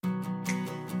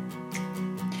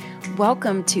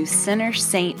Welcome to Sinner,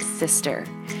 Saint, Sister.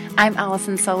 I'm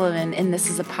Allison Sullivan, and this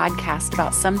is a podcast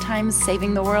about sometimes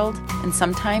saving the world and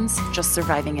sometimes just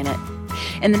surviving in it.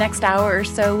 In the next hour or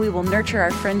so, we will nurture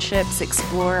our friendships,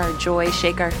 explore our joy,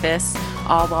 shake our fists,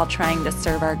 all while trying to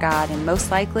serve our God, and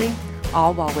most likely,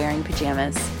 all while wearing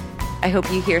pajamas. I hope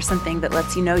you hear something that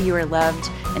lets you know you are loved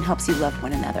and helps you love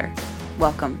one another.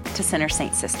 Welcome to Sinner,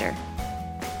 Saint, Sister.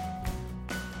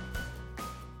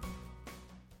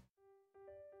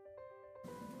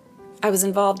 I was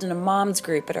involved in a mom's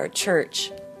group at our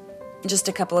church. Just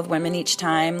a couple of women each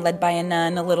time, led by a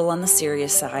nun a little on the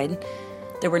serious side.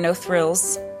 There were no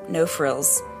thrills, no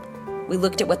frills. We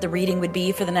looked at what the reading would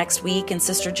be for the next week, and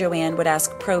Sister Joanne would ask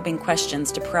probing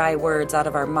questions to pry words out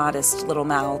of our modest little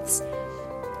mouths.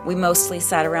 We mostly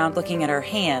sat around looking at our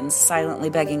hands,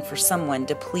 silently begging for someone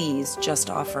to please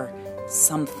just offer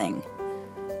something.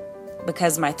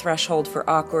 Because my threshold for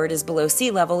awkward is below sea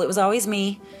level, it was always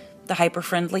me, the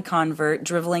hyper-friendly convert,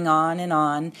 driveling on,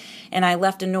 and I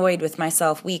left annoyed with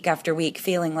myself week after week,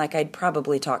 feeling like I'd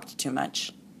probably talked too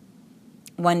much.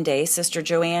 One day, Sister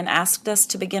Joanne asked us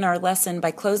to begin our lesson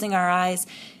by closing our eyes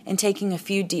and taking a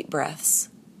few deep breaths.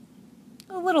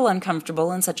 A little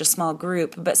uncomfortable in such a small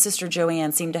group, but Sister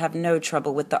Joanne seemed to have no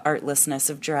trouble with the artlessness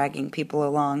of dragging people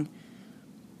along.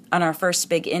 On our first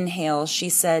big inhale, she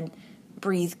said,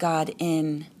 "Breathe God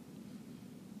in."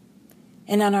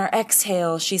 And on our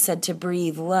exhale, she said to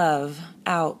breathe love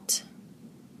out.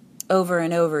 Over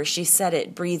and over, she said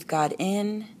it, breathe God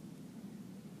in,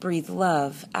 breathe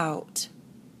love out.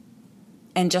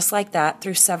 And just like that,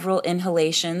 through several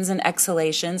inhalations and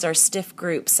exhalations, our stiff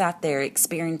group sat there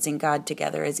experiencing God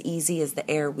together as easy as the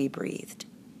air we breathed.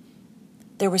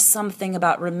 There was something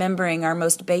about remembering our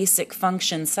most basic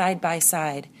function side by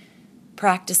side,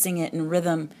 practicing it in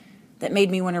rhythm that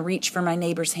made me want to reach for my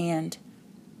neighbor's hand,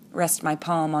 rest my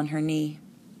palm on her knee.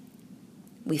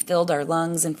 We filled our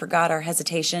lungs and forgot our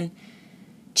hesitation.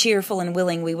 Cheerful and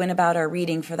willing, we went about our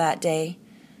reading for that day.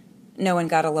 No one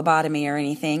got a lobotomy or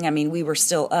anything. We were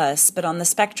still us, but on the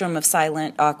spectrum of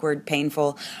silent, awkward,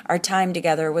 painful, our time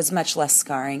together was much less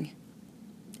scarring.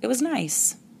 It was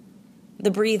nice.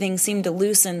 The breathing seemed to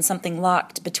loosen something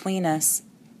locked between us.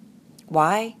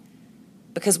 Why?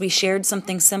 Because we shared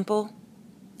something simple?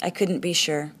 I couldn't be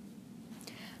sure.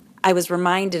 I was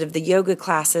reminded of the yoga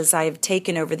classes I have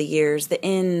taken over the years, the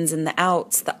ins and the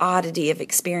outs, the oddity of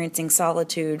experiencing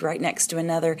solitude right next to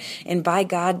another, and by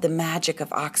God, the magic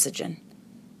of oxygen.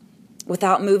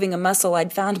 Without moving a muscle,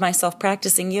 I'd found myself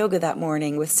practicing yoga that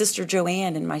morning with Sister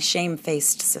Joanne and my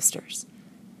shame-faced sisters.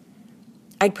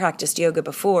 I'd practiced yoga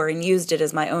before and used it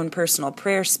as my own personal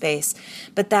prayer space,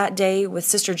 but that day with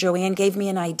Sister Joanne gave me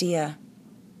an idea.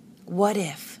 What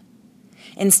if?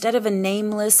 Instead of a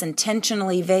nameless,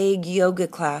 intentionally vague yoga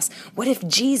class, what if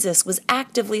Jesus was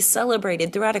actively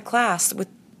celebrated throughout a class with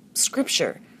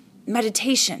scripture,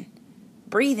 meditation,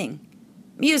 breathing,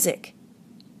 music,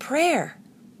 prayer,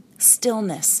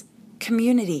 stillness,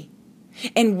 community,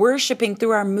 and worshiping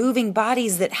through our moving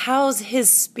bodies that house His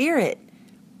Spirit?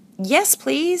 Yes,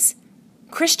 please.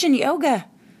 Christian yoga.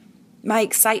 My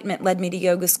excitement led me to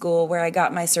yoga school where I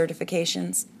got my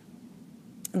certifications.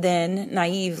 Then,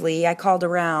 naively, I called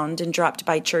around and dropped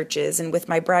by churches and with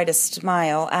my brightest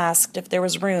smile asked if there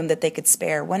was room that they could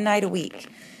spare one night a week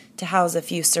to house a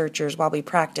few searchers while we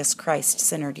practiced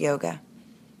Christ-centered yoga.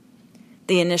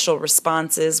 The initial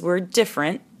responses were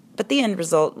different, but the end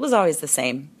result was always the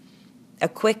same. A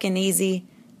quick and easy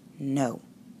no.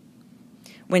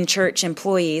 When church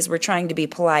employees were trying to be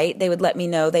polite, they would let me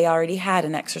know they already had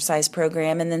an exercise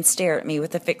program and then stare at me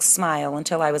with a fixed smile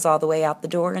until I was all the way out the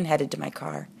door and headed to my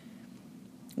car.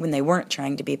 When they weren't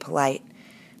trying to be polite,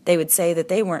 they would say that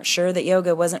they weren't sure that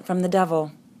yoga wasn't from the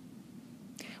devil.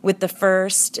 With the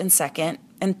first and second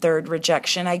and third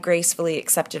rejection, I gracefully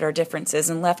accepted our differences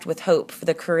and left with hope for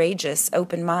the courageous,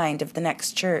 open mind of the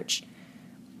next church.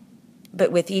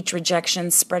 But with each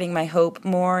rejection spreading my hope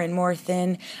more and more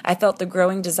thin, I felt the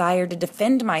growing desire to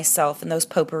defend myself in those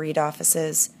potpourried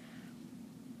offices.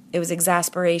 It was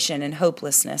exasperation and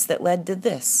hopelessness that led to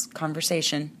this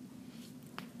conversation.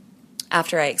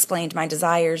 After I explained my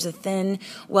desires, a thin,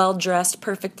 well-dressed,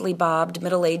 perfectly bobbed,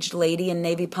 middle-aged lady in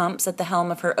navy pumps at the helm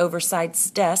of her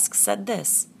oversized desk said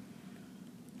this.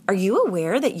 "Are you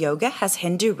aware that yoga has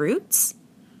Hindu roots?"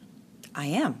 "I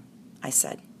am," I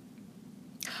said.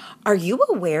 "Are you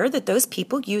aware that those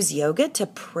people use yoga to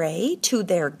pray to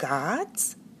their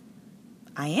gods?"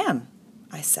 "I am,"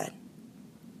 I said.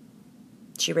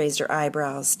 She raised her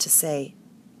eyebrows to say,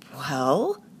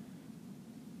 "Well?"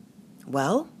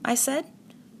 "Well," I said,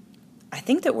 "I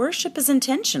think that worship is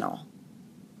intentional.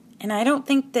 And I don't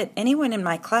think that anyone in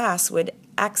my class would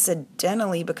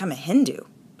accidentally become a Hindu,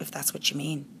 if that's what you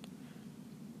mean.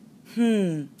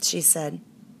 She said.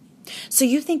 So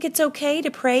you think it's okay to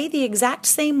pray the exact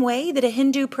same way that a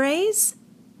Hindu prays?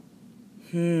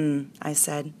 I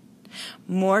said.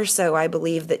 More so, I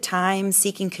believe that time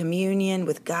seeking communion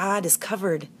with God is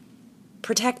covered,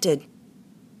 protected.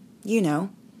 You know,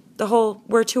 the whole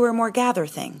where two or more gather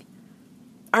thing.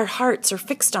 Our hearts are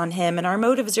fixed on Him and our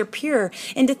motives are pure,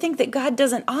 and to think that God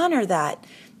doesn't honor that,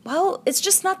 well, it's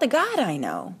just not the God I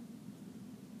know.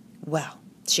 Well,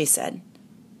 she said,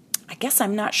 I guess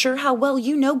I'm not sure how well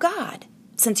you know God,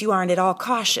 since you aren't at all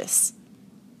cautious.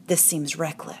 This seems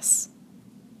reckless.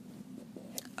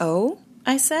 Oh,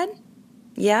 I said.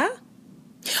 Yeah?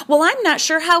 Well, I'm not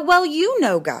sure how well you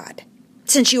know God,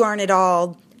 since you aren't at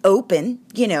all open,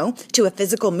 to a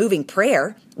physical moving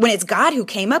prayer, when it's God who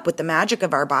came up with the magic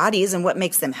of our bodies and what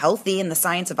makes them healthy and the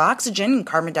science of oxygen and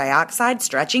carbon dioxide,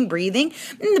 stretching, breathing,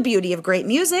 and the beauty of great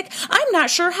music. I'm not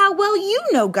sure how well you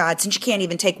know God, since you can't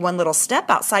even take one little step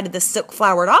outside of this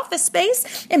silk-flowered office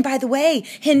space. And by the way,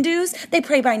 Hindus, they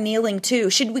pray by kneeling too.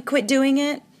 Should we quit doing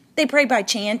it? They pray by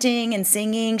chanting and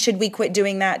singing. Should we quit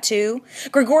doing that too?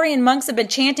 Gregorian monks have been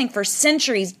chanting for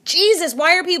centuries. Jesus,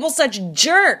 why are people such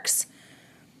jerks?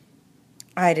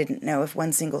 I didn't know if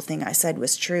one single thing I said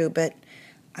was true, but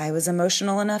I was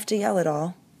emotional enough to yell it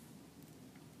all.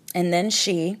 And then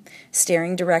she,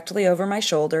 staring directly over my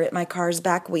shoulder at my car's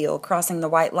back wheel, crossing the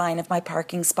white line of my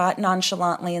parking spot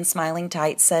nonchalantly and smiling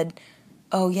tight, said,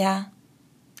 Oh, yeah?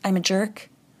 I'm a jerk?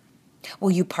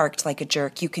 Well, you parked like a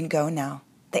jerk. You can go now.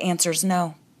 The answer's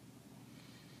no.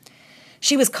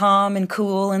 She was calm and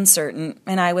cool and certain,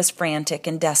 and I was frantic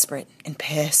and desperate and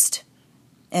pissed.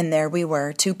 And there we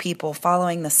were, two people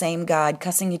following the same God,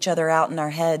 cussing each other out in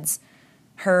our heads,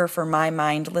 her for my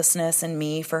mindlessness and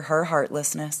me for her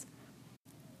heartlessness.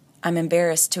 I'm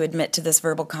embarrassed to admit to this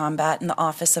verbal combat in the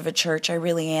office of a church, I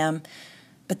really am,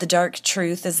 but the dark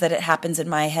truth is that it happens in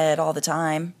my head all the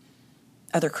time.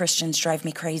 Other Christians drive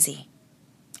me crazy.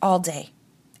 All day.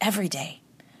 Every day.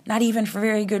 Not even for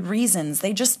very good reasons.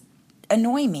 They just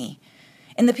annoy me.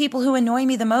 And the people who annoy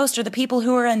me the most are the people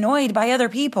who are annoyed by other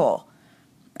people.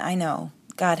 I know,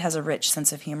 God has a rich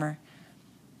sense of humor.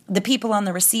 The people on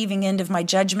the receiving end of my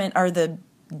judgment are the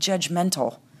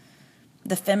judgmental.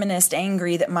 The feminist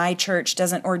angry that my church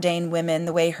doesn't ordain women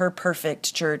the way her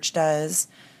perfect church does.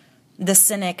 The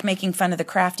cynic making fun of the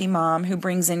crafty mom who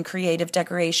brings in creative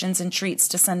decorations and treats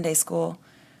to Sunday school.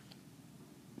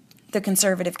 The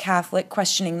conservative Catholic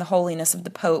questioning the holiness of the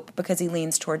Pope because he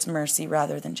leans towards mercy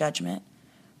rather than judgment.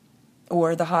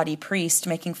 Or the haughty priest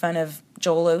making fun of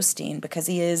Joel Osteen because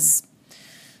he is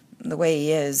the way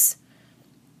he is.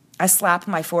 I slap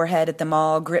my forehead at them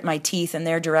all, grit my teeth in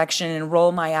their direction, and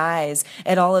roll my eyes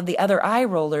at all of the other eye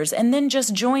rollers, and then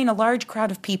just join a large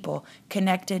crowd of people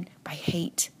connected by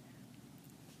hate.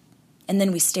 And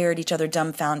then we stare at each other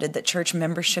dumbfounded that church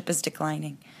membership is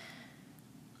declining.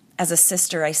 As a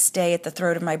sister, I stay at the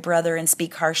throat of my brother and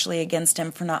speak harshly against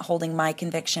him for not holding my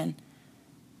conviction.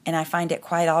 And I find it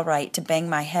quite all right to bang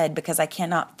my head because I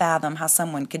cannot fathom how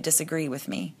someone could disagree with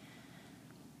me.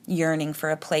 Yearning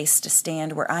for a place to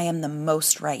stand where I am the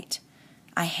most right,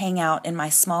 I hang out in my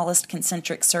smallest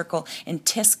concentric circle and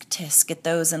tisk at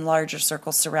those in larger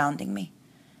circles surrounding me.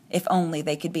 If only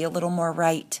they could be a little more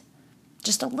right,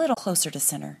 just a little closer to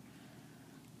center.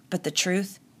 But the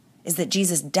truth is that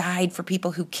Jesus died for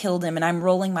people who killed him, and I'm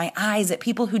rolling my eyes at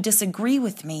people who disagree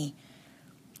with me.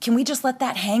 Can we just let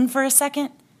that hang for a second?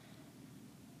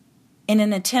 In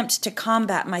an attempt to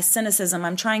combat my cynicism,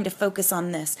 I'm trying to focus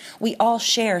on this. We all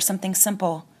share something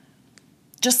simple.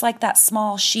 Just like that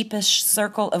small, sheepish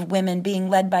circle of women being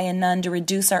led by a nun to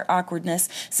reduce our awkwardness,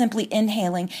 simply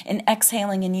inhaling and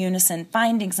exhaling in unison,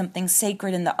 finding something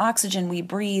sacred in the oxygen we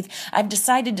breathe, I've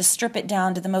decided to strip it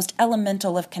down to the most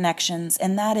elemental of connections,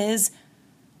 and that is,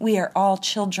 we are all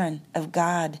children of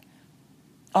God.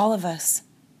 All of us.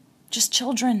 Just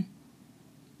children.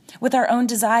 With our own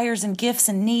desires and gifts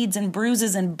and needs and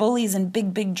bruises and bullies and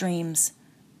big dreams.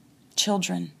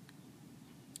 Children.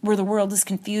 Where the world is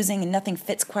confusing and nothing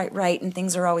fits quite right and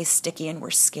things are always sticky and we're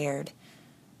scared.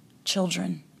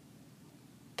 Children.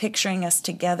 Picturing us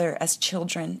together as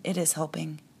children, it is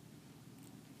helping.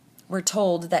 We're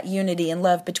told that unity and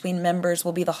love between members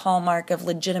will be the hallmark of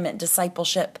legitimate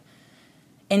discipleship.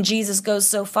 And Jesus goes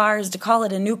so far as to call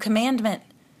it a new commandment.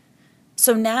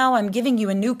 So now I'm giving you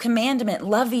a new commandment.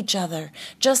 Love each other.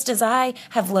 Just as I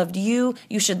have loved you,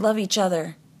 you should love each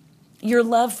other. Your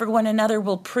love for one another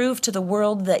will prove to the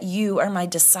world that you are my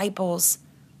disciples.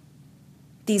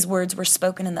 These words were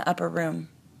spoken in the upper room.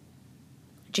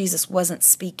 Jesus wasn't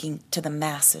speaking to the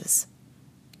masses.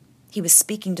 He was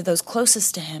speaking to those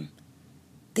closest to him,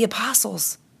 the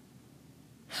apostles.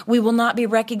 We will not be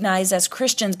recognized as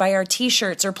Christians by our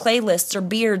t-shirts or playlists or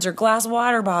beards or glass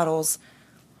water bottles.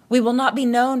 We will not be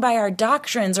known by our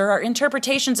doctrines or our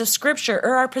interpretations of Scripture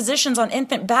or our positions on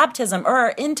infant baptism or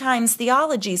our end times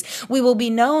theologies. We will be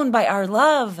known by our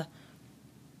love.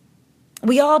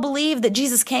 We all believe that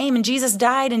Jesus came and Jesus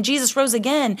died and Jesus rose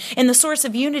again. And the source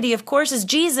of unity, of course, is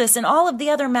Jesus, and all of the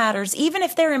other matters, even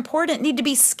if they're important, need to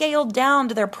be scaled down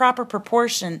to their proper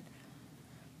proportion.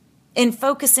 In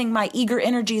focusing my eager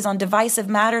energies on divisive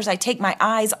matters, I take my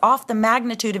eyes off the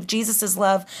magnitude of Jesus'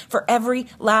 love for every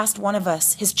last one of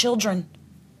us, his children.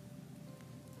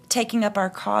 Taking up our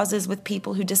causes with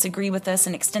people who disagree with us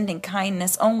and extending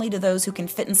kindness only to those who can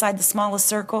fit inside the smallest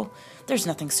circle, there's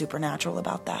nothing supernatural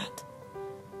about that.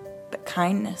 But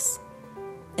kindness,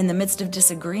 in the midst of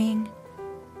disagreeing,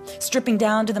 stripping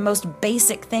down to the most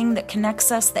basic thing that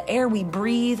connects us, the air we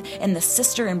breathe and the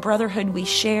sister and brotherhood we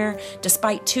share,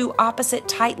 despite two opposite,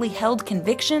 tightly held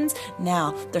convictions,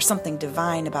 now there's something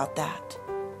divine about that.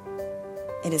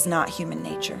 It is not human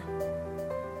nature.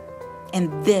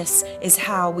 And this is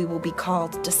how we will be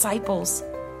called disciples.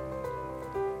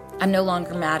 I'm no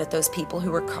longer mad at those people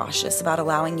who were cautious about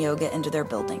allowing yoga into their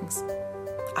buildings.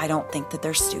 I don't think that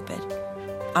they're stupid.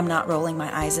 I'm not rolling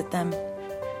my eyes at them.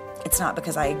 It's not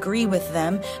because I agree with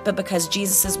them, but because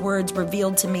Jesus' words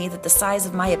revealed to me that the size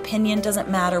of my opinion doesn't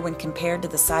matter when compared to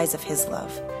the size of his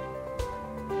love.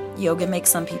 Yoga makes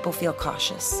some people feel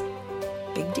cautious.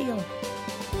 Big deal.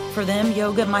 For them,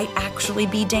 yoga might actually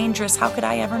be dangerous. How could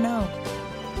I ever know?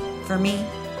 For me,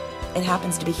 it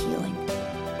happens to be healing.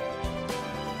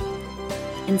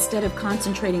 Instead of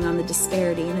concentrating on the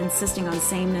disparity and insisting on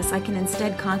sameness, I can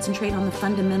instead concentrate on the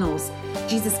fundamentals.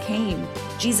 Jesus came,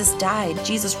 Jesus died,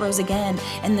 Jesus rose again,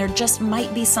 and there just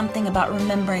might be something about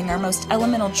remembering our most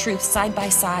elemental truths side by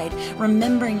side,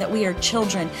 remembering that we are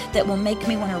children, that will make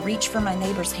me want to reach for my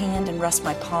neighbor's hand and rest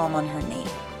my palm on her knee.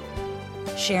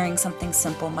 Sharing something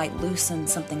simple might loosen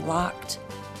something locked.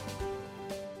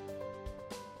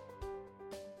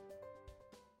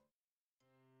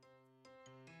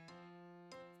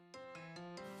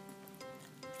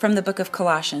 From the book of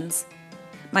Colossians,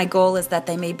 my goal is that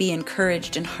they may be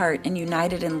encouraged in heart and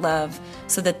united in love,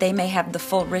 so that they may have the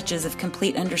full riches of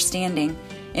complete understanding,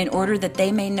 in order that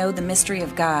they may know the mystery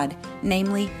of God,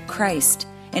 namely Christ,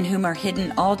 in whom are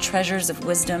hidden all treasures of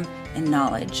wisdom and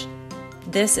knowledge.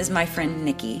 This is my friend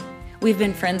Nikki. We've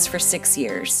been friends for 6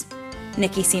 years.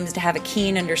 Nikki seems to have a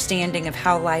keen understanding of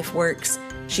how life works.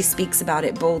 She speaks about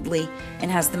it boldly and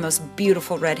has the most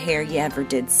beautiful red hair you ever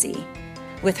did see.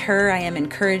 With her, I am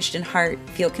encouraged in heart,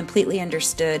 feel completely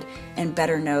understood, and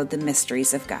better know the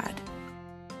mysteries of God.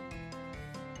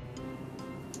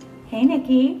 Hey,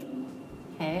 Nikki.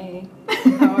 Hey,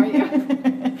 how are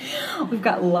you? We've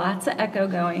got lots of echo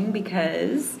going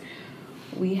because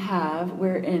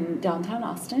we're in downtown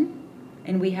Austin,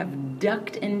 and we have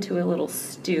ducked into a little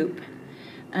stoop.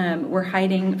 We're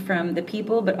hiding from the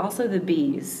people, but also the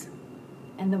bees.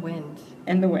 And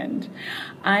the wind.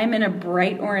 I'm in a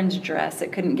bright orange dress.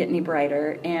 It couldn't get any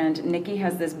brighter. And Nikki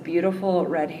has this beautiful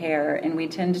red hair, and we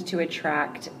tend to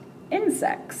attract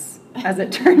insects, as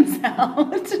it turns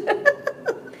out.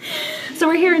 So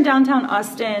we're here in downtown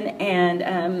Austin,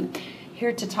 and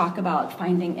here to talk about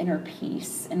finding inner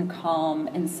peace and calm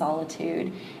and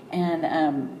solitude.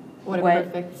 And what a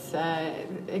perfect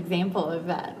example of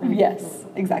that. Right? Yes,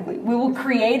 exactly. We will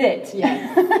create it.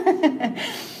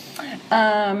 Yes.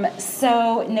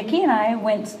 So Nikki and I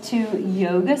went to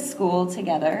yoga school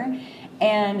together,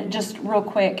 and just real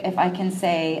quick, if I can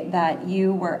say that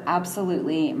you were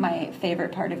absolutely my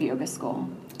favorite part of yoga school.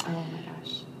 Oh my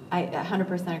gosh. I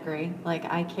 100% agree. Like,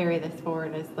 I carry this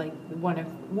forward as like one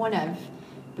of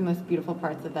the most beautiful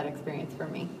parts of that experience for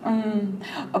me.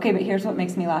 Okay, but here's what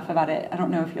makes me laugh about it. I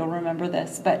don't know if you'll remember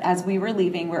this, but as we were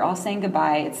leaving, we're all saying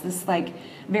goodbye. It's this like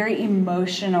very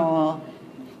emotional,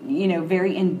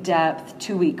 very in-depth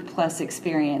 2-week plus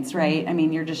experience, right? I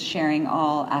mean, you're just sharing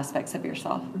all aspects of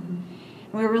yourself.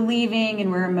 Mm-hmm. We were leaving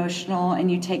and we're emotional,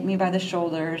 and you take me by the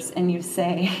shoulders and you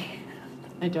say...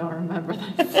 I don't remember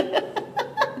this.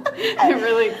 I'm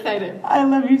really excited. I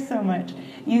love you so much.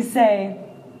 You say,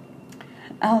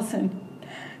 Allison,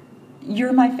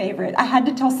 you're my favorite. I had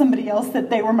to tell somebody else that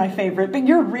they were my favorite, but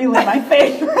you're really my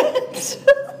favorite.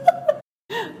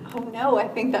 Oh no, I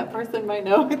think that person might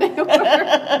know who they were.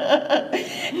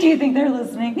 Do you think they're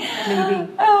listening?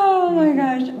 Maybe. Oh my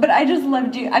gosh. But I just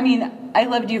loved you. I mean, I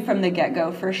loved you from the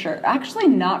get-go for sure. Actually,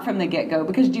 not from the get-go,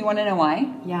 because do you want to know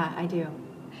why? Yeah, I do.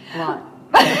 A lot.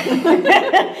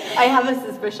 I have a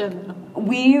suspicion.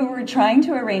 We were trying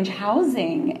to arrange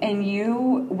housing, and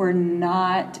you were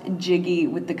not jiggy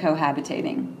with the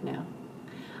cohabitating. No.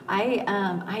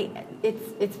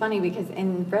 It's funny because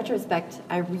in retrospect,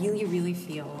 I really, really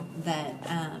feel that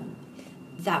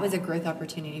that was a growth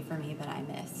opportunity for me that I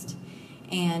missed.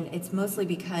 And it's mostly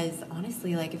because,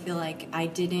 honestly, like, I feel like I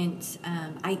didn't,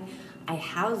 I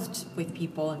housed with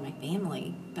people in my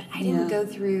family, but I didn't go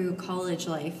through college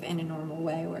life in a normal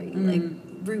way where you like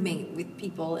roommate with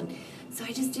people. And so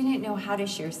I just didn't know how to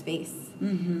share space.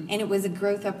 And it was a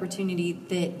growth opportunity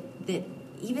that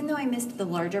even though I missed the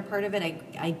larger part of it,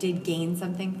 I did gain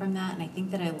something from that. And I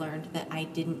think that I learned that I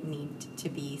didn't need to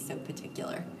be so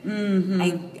particular.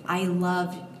 I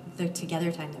loved the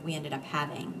together time that we ended up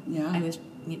having. Yeah.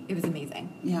 It was amazing.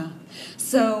 Yeah.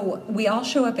 So we all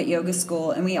show up at yoga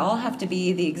school, and we all have to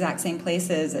be the exact same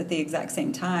places at the exact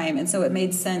same time. And so it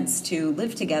made sense to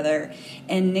live together.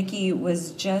 And Nikki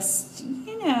was just,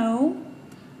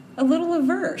 a little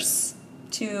averse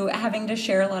to having to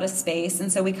share a lot of space.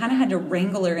 And so we kind of had to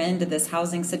wrangle her into this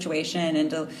housing situation and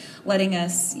to letting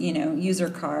us, use her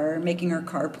car, making her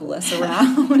car pull us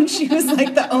around. She was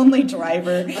like the only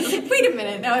driver. I was like, wait a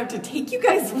minute, now I have to take you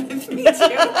guys with me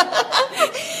too.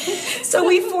 So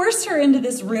we forced her into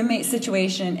this roommate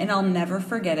situation, and I'll never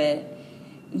forget it.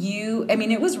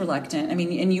 It was reluctant.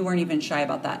 And you weren't even shy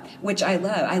about that, which I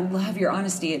love. I love your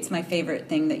honesty. It's my favorite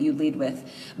thing that you lead with.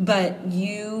 But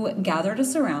you gathered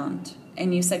us around,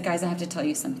 and you said, guys, I have to tell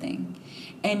you something.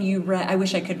 And you read, I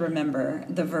wish I could remember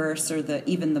the verse or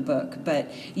even the book, but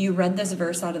you read this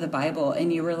verse out of the Bible,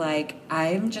 and you were like,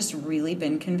 I've just really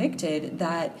been convicted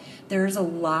that there's a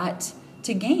lot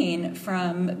to gain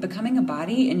from becoming a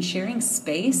body and sharing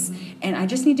space. And I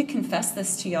just need to confess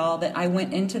this to y'all, that I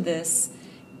went into this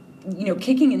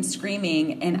kicking and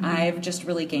screaming, and I've just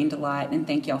really gained a lot, and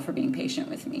thank y'all for being patient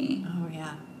with me. Oh,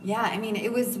 yeah. Yeah,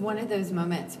 it was one of those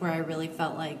moments where I really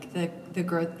felt like the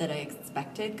growth that I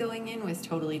expected going in was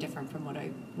totally different from what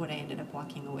I ended up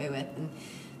walking away with. And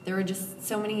there were just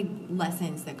so many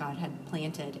lessons that God had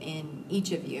planted in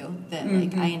each of you that,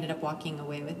 like, I ended up walking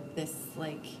away with this,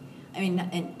 like,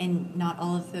 and not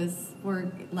all of those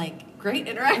were, like, great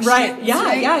interactions. Right, yeah,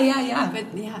 right? yeah.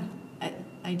 But, yeah,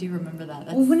 I do remember that.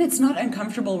 Well, when it's not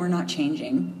uncomfortable, we're not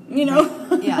changing,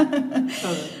 Right. Yeah,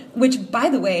 totally. Which, by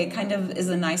the way, kind of is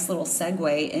a nice little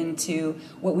segue into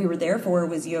what we were there for,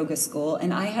 was yoga school.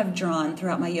 And I have drawn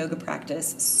throughout my yoga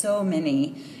practice so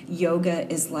many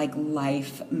yoga is like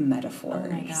life metaphors.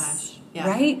 Oh my gosh. Yeah.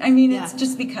 Right? It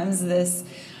just becomes this,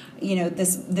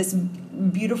 this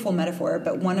beautiful metaphor.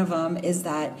 But one of them is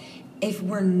that if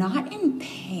we're not in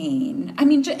pain,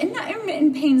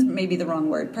 in pain's maybe the wrong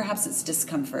word, perhaps it's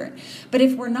discomfort. But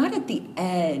if we're not at the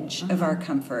edge of our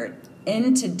comfort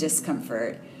into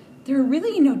discomfort, there are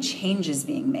really no changes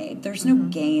being made. There's no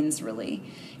gains, really.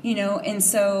 And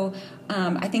so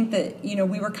I think that,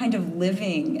 we were kind of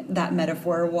living that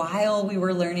metaphor while we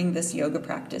were learning this yoga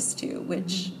practice too,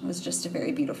 which was just a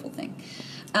very beautiful thing.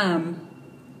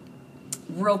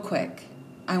 Real quick,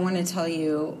 I want to tell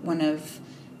you one of,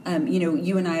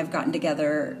 you and I have gotten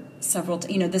together several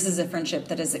this is a friendship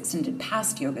that has extended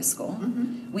past yoga school.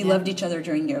 We loved each other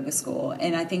during yoga school,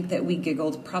 and I think that we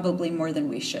giggled probably more than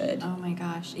we should. Oh my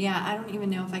gosh. Yeah, I don't even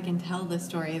know if I can tell the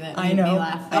story that made me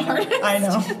laugh the hardest. I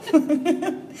know.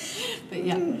 But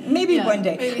yeah. Maybe one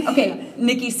day. Maybe. Okay,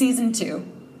 Nikki, season 2.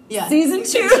 Yeah. Season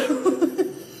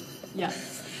 2. Yeah.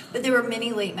 But there were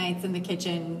many late nights in the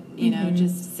kitchen,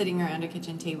 just sitting around a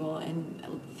kitchen table,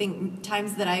 and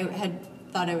times that I had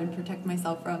thought I would protect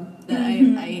myself from that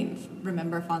I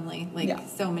remember fondly,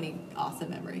 so many awesome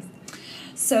memories.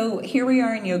 So here we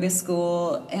are in yoga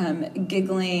school,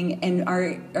 giggling, and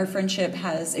our friendship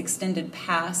has extended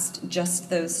past just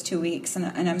those 2 weeks, and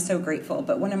I'm so grateful.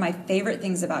 But one of my favorite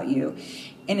things about you,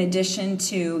 in addition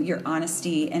to your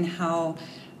honesty and how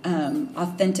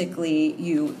authentically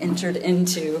you entered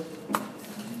into...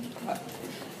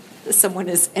 Someone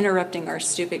is interrupting our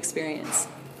stoop experience,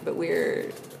 but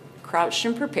we're crouched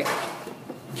and prepared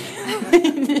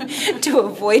to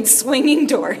avoid swinging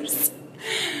doors.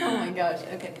 Oh my gosh,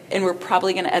 okay. And we're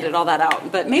probably going to edit all that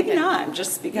out, but maybe not,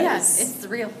 just because... Yeah, it's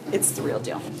real. It's the real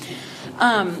deal.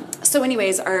 So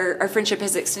anyways, our friendship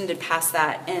has extended past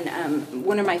that, and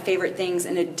one of my favorite things,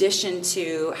 in addition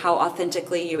to how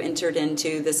authentically you entered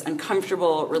into this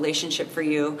uncomfortable relationship for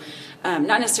you,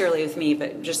 not necessarily with me,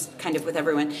 but just kind of with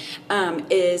everyone,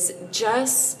 is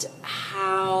just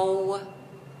how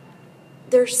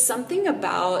there's something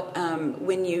about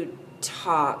when you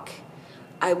talk,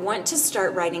 I want to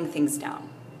start writing things down.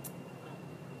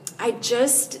 I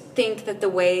just think that the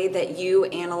way that you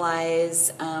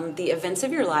analyze the events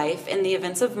of your life and the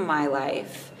events of my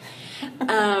life,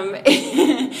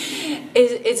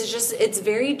 it's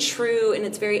very true, and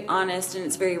it's very honest, and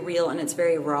it's very real, and it's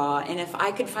very raw. And if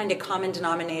I could find a common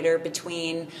denominator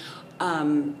between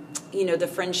the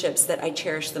friendships that I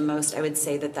cherish the most, I would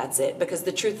say that that's it. Because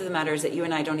the truth of the matter is that you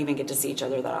and I don't even get to see each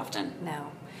other that often.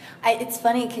 No. It's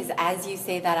funny because as you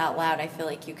say that out loud, I feel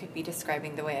like you could be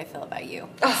describing the way I feel about you.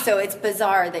 So it's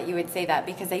bizarre that you would say that,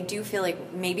 because I do feel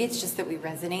like maybe it's just that we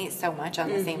resonate so much on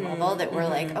the same level that we're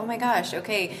like, oh my gosh,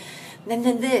 okay, then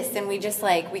this, and we just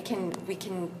like we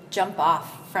can jump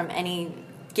off from any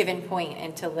given point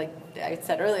into, like I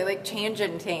said earlier, like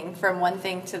tangenting from one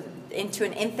thing into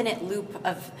an infinite loop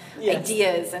of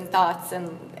ideas and thoughts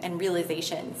and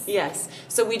realizations. Yes.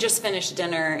 So we just finished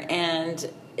dinner, and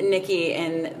Nikki,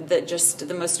 in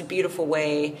the most beautiful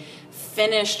way,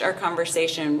 finished our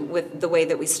conversation with the way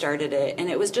that we started it, and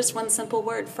it was just one simple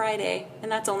word: Friday,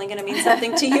 and that's only going to mean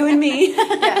something to you and me.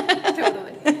 Yeah,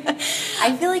 totally.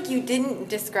 I feel like you didn't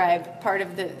describe part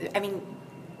of the. I mean,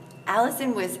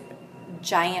 Allison was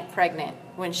giant pregnant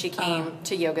when she came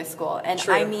to yoga school, and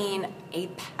True. I mean a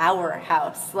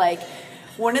powerhouse. Like,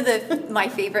 one of my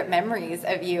favorite memories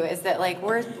of you is that like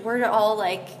we're all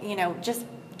like, just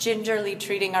gingerly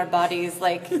treating our bodies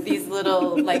like these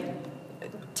little like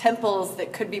temples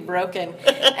that could be broken,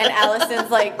 and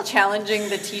Allison's like challenging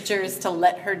the teachers to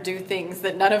let her do things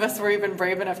that none of us were even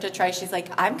brave enough to try. She's like,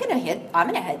 I'm gonna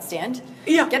headstand.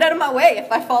 Yeah. Get out of my way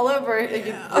if I fall over.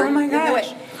 Oh my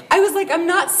gosh. I was like, I'm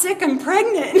not sick, I'm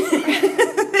pregnant.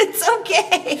 It's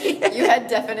okay. You had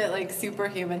definite like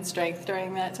superhuman strength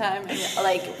during that time, and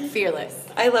like fearless.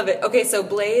 I love it. Okay, so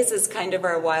Blaze is kind of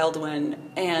our wild one,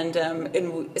 and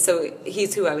so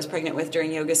he's who I was pregnant with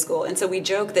during yoga school, and so we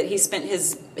joke that he spent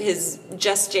his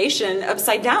gestation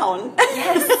upside down.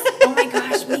 Yes. Oh my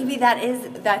gosh, maybe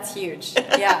that's huge.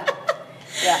 Yeah.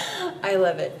 Yeah. I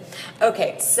love it.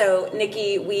 Okay, so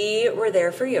Nikki, we were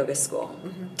there for yoga school.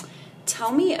 Mm-hmm.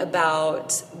 Tell me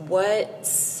about what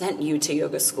sent you to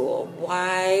yoga school.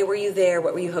 Why were you there?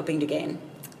 What were you hoping to gain?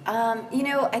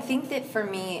 I think that for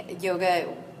me,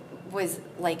 yoga was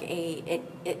like it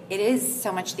is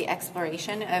so much the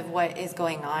exploration of what is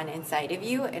going on inside of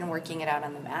you and working it out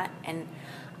on the mat. And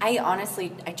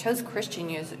I chose Christian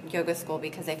yoga school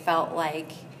because I felt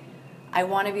like I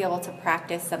want to be able to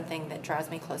practice something that draws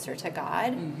me closer to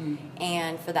God, mm-hmm.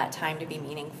 and for that time to be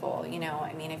meaningful.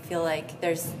 I feel like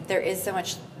there is so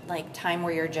much like time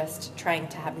where you're just trying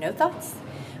to have no thoughts,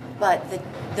 but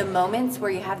the moments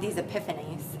where you have these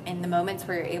epiphanies and the moments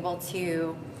where you're able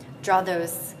to draw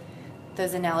those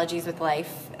analogies with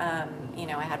life. I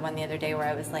had one the other day where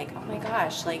I was like, oh my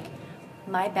gosh, like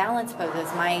my balance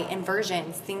poses, my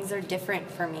inversions, things are different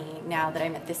for me now that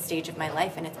I'm at this stage of my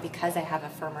life, and it's because I have a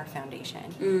firmer foundation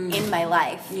in my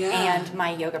life, and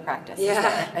my yoga practice is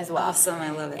there as well. Awesome,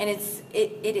 I love it. And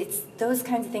it's those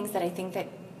kinds of things that I think that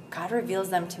God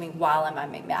reveals them to me while I'm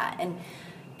on my mat,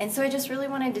 and so I just really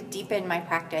wanted to deepen my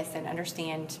practice and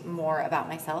understand more about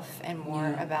myself and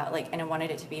more about and I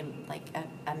wanted it to be like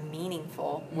a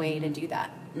meaningful way to do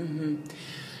that. Mm-hmm.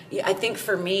 Yeah, I think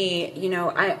for me,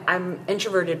 I'm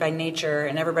introverted by nature,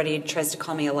 and everybody tries to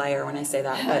call me a liar when I say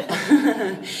that, but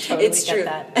totally it's true.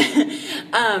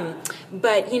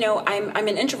 But I'm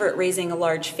an introvert raising a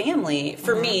large family.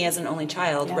 For me, as an only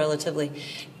child, relatively,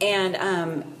 and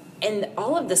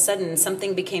all of a sudden,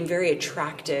 something became very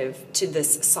attractive to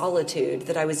this solitude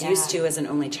that I was used to as an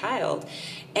only child,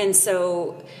 and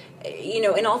so.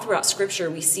 And all throughout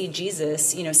Scripture, we see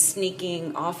Jesus,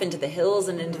 sneaking off into the hills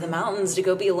and into the mountains to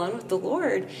go be alone with the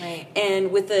Lord. Right.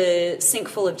 And with a sink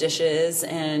full of dishes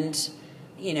and,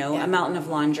 a mountain of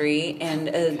laundry and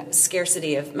a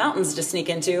scarcity of mountains to sneak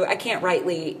into, I can't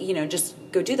rightly, just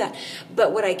go do that.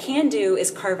 But what I can do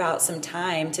is carve out some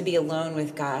time to be alone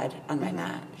with God on my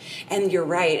mat. And you're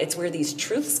right, it's where these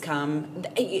truths come.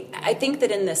 I think that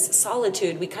in this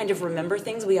solitude, we kind of remember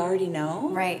things we already know.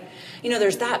 Right.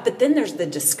 There's that, but then there's the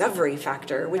discovery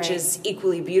factor, which is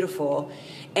equally beautiful.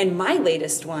 And my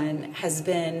latest one has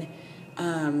been,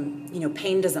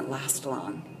 pain doesn't last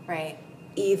long. Right.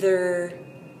 Either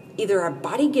our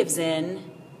body gives in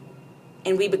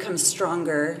and we become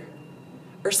stronger,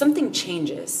 or something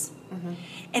changes. Mm-hmm.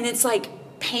 And it's like,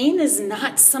 pain is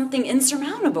not something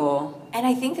insurmountable. And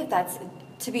I think that's,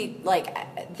 to be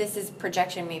like, this is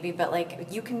projection maybe, but like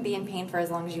you can be in pain for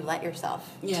as long as you let yourself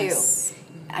too.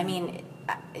 I mean,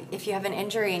 if you have an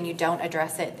injury and you don't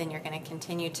address it, then you're going to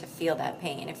continue to feel that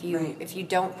pain. If you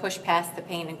don't push past the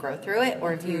pain and grow through it,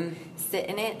 or if you sit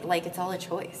in it, like, it's all a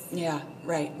choice. Yeah,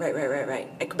 right.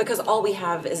 Because all we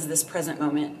have is this present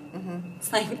moment.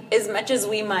 It's like, as much as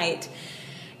we might,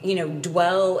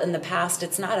 dwell in the past,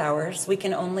 it's not ours. We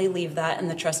can only leave that in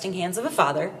the trusting hands of a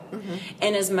Father.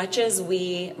 And as much as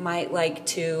we might like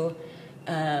to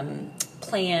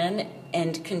plan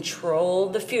and control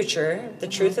the future, the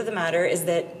truth of the matter is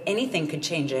that anything could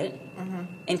change it,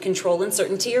 and control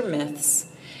uncertainty or myths.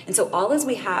 And so all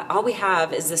we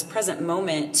have is this present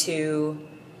moment to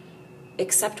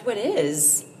accept what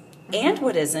is and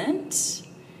what isn't.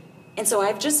 And so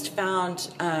I've just found,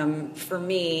 for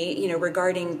me,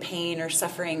 regarding pain or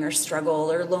suffering or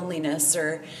struggle or loneliness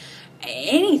or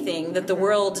anything that the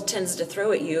world tends to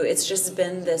throw at you, it's just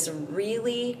been this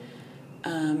really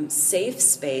safe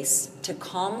space to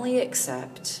calmly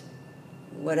accept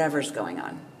whatever's going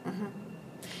on.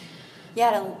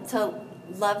 Yeah, to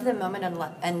love the moment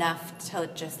enough to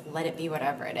just let it be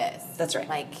whatever it is. That's right.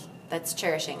 Like, that's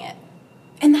cherishing it.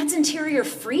 And that's interior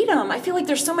freedom. I feel like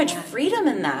there's so much freedom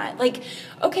in that. Like,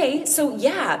 okay, so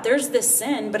there's this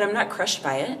sin, but I'm not crushed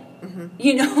by it.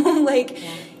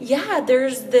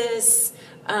 There's this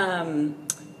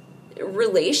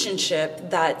relationship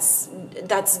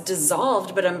that's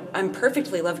dissolved, but I'm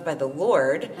perfectly loved by the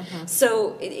Lord.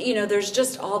 So, there's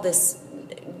just all this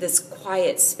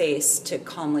quiet space to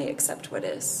calmly accept what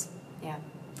is. Yeah,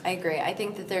 I agree. I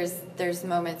think that there's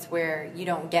moments where you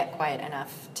don't get quiet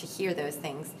enough to hear those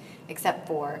things, except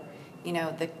for,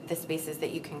 the spaces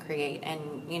that you can create. And,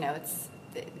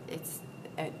 it's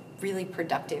a really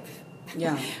productive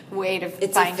way to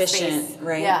find efficient, space.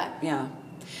 Right? Yeah.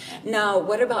 Now,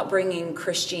 what about bringing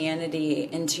Christianity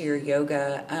into your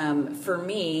yoga? For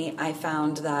me, I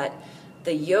found that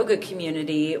the yoga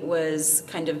community was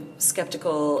kind of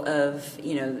skeptical of,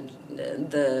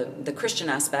 the Christian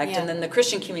aspect, and then the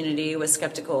Christian community was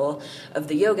skeptical of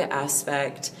the yoga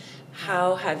aspect.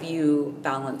 How have you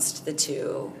balanced the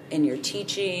two in your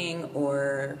teaching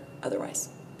or otherwise?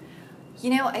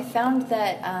 I found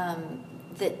that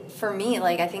that for me,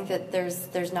 like, I think that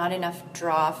there's not enough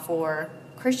draw for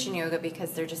Christian yoga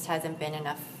because there just hasn't been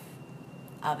enough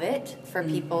of it for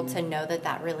people to know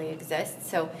that really exists.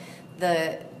 So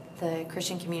the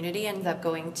Christian community ends up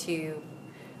going to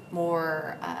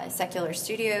more secular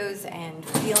studios and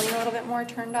feeling a little bit more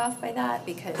turned off by that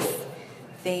because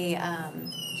they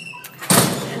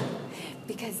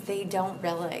don't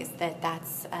realize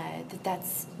that's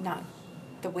not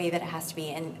the way that it has to be.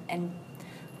 And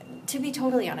to be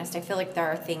totally honest, I feel like there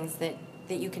are things that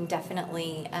you can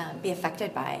definitely be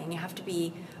affected by, and you have to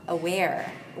be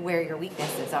aware where your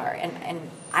weaknesses are. And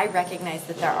I recognize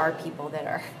that there are people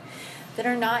that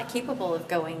are not capable of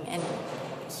going and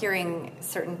hearing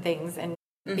certain things and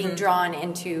being drawn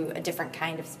into a different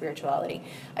kind of spirituality.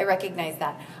 I recognize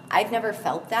that. I've never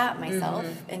felt that myself,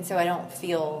 and so I don't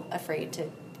feel afraid to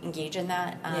engage in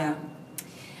that.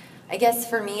 I guess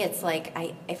for me, it's like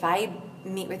if I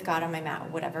meet with God on my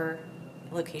mat, whatever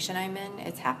location I'm in,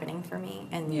 it's happening for me,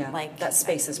 and like that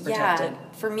space is protected.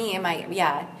 For me,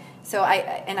 So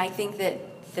I think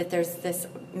that there's this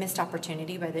missed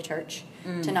opportunity by the church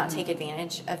to not take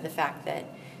advantage of the fact that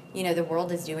the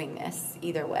world is doing this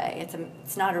either way.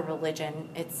 It's not a religion;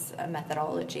 it's a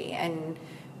methodology, and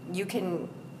you can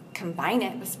combine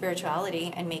it with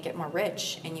spirituality and make it more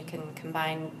rich, and you can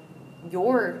combine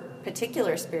your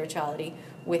particular spirituality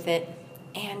with it,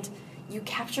 and you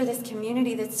capture this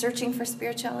community that's searching for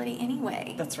spirituality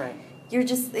anyway. That's right.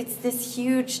 It's this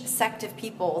huge sect of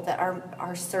people that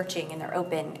are searching, and they're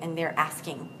open, and they're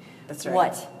asking, that's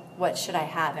right. What should I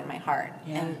have in my heart?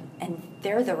 Yeah. And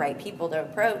they're the right people to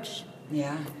approach.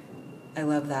 Yeah. I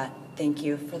love that. Thank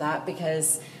you for that,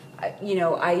 because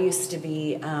I used to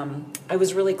be, I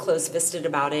was really close-fisted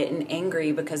about it and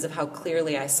angry because of how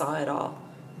clearly I saw it all.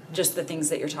 Just the things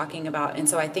that you're talking about. And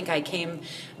so I think I came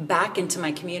back into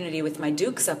my community with my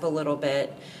dukes up a little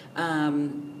bit,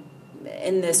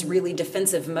 in this really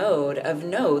defensive mode of,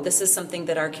 no, this is something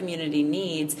that our community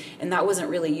needs, and that wasn't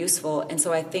really useful. And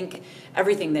so I think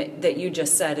everything that you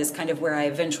just said is kind of where I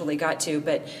eventually got to,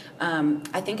 but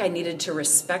I think I needed to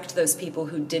respect those people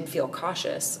who did feel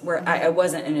cautious, where I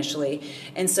wasn't initially.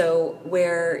 And so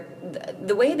where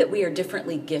the way that we are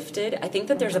differently gifted, I think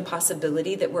that there's a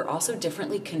possibility that we're also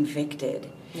differently convicted.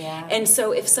 Yeah. And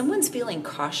so if someone's feeling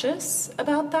cautious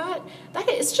about that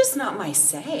is just not my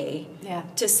say. Yeah.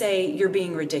 To say you're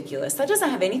being ridiculous. That doesn't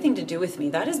have anything to do with me.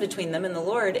 That is between them and the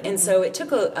Lord. And so it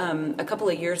took a couple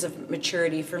of years of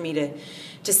maturity for me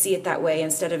to see it that way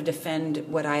instead of defend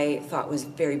what I thought was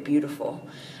very beautiful.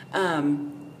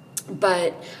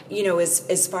 But,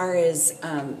 as far as,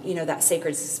 that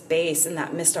sacred space and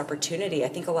that missed opportunity, I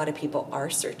think a lot of people are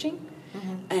searching.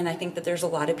 And I think that there's a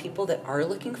lot of people that are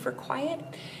looking for quiet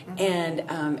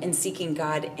and seeking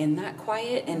God in that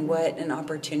quiet, and what an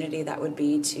opportunity that would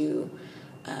be to,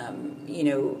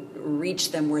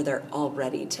 reach them where they're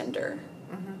already tender.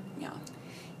 Yeah.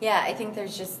 Yeah, I think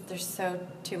there's so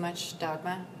too much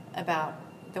dogma about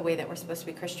the way that we're supposed to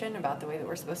be Christian, about the way that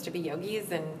we're supposed to be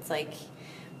yogis, and it's like,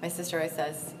 my sister always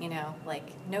says,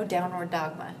 no downward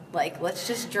dogma. Like, let's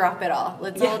just drop it all.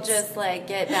 Let's all just,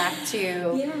 get back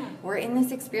to, we're in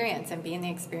this experience and be in the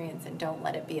experience, and don't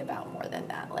let it be about more than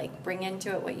that. Like, bring into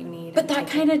it what you need. But that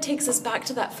kind of takes us back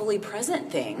to that fully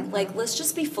present thing. Like, let's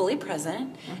just be fully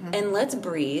present, and let's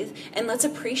breathe, and let's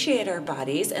appreciate our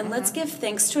bodies, and let's give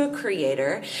thanks to a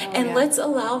creator, and let's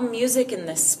allow music in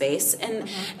this space.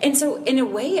 And so, in a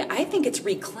way, I think it's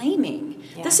reclaiming.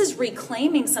 Yeah. This is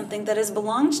reclaiming something that has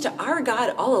belonged to our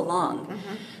God all along.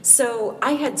 So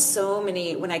I had so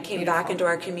many, when I came back into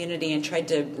our community and tried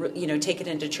to, take it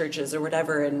into churches or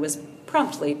whatever, and was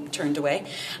promptly turned away.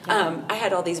 I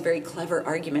had all these very clever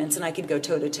arguments, and I could go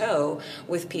toe to toe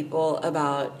with people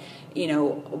about,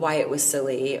 why it was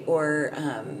silly, or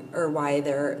why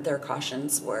their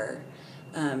cautions were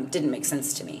didn't make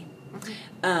sense to me.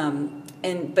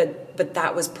 But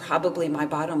that was probably my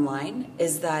bottom line,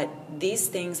 is that these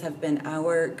things have been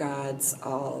our gods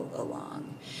all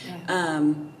along.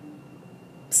 Yeah.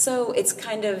 So it's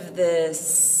kind of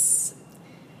this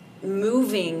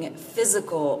moving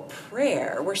physical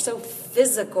prayer. We're so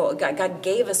physical. God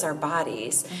gave us our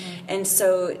bodies. And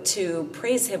so to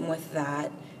praise him with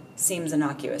that seems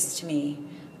innocuous to me.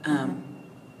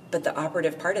 But the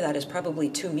operative part of that is probably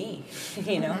to me,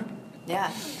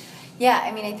 Yeah. Yeah,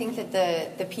 I mean, I think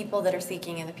that the people that are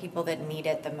seeking and the people that need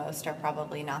it the most are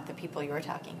probably not the people you're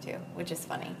talking to, which is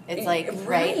funny. It's like,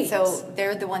 right? So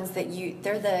they're the ones that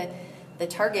they're the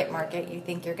target market. You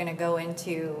think you're going to go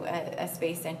into a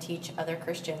space and teach other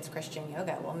Christians Christian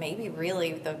yoga. Well, maybe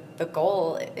really the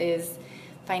goal is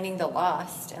finding the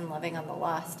lost and loving on the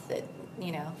lost that,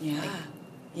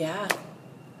 Yeah.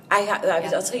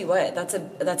 I'll tell you what,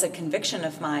 that's a conviction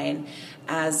of mine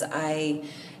as I,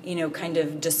 kind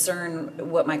of discern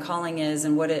what my calling is,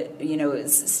 and what it,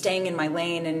 is staying in my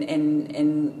lane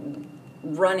and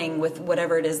running with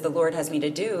whatever it is the Lord has me to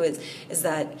do, is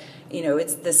that,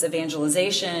 it's this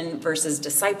evangelization versus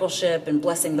discipleship, and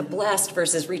blessing the blessed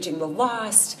versus reaching the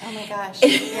lost. Oh my gosh.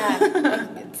 Yeah.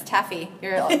 It's taffy.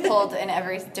 You're pulled in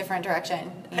every different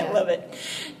direction. I love it.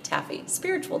 Taffy.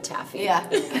 Spiritual taffy. Yeah.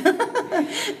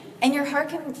 And your heart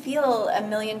can feel a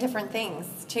million different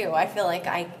things too. I feel like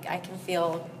I can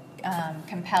feel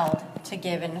compelled to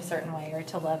give in a certain way, or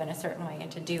to love in a certain way,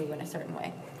 and to do in a certain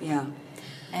way. Yeah.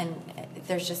 And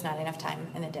there's just not enough time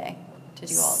in the day to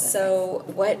do all this. So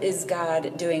what is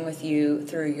God doing with you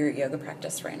through your yoga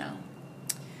practice right now?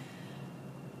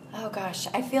 Oh gosh,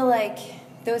 I feel like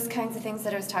those kinds of things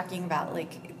that I was talking about,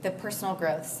 like the personal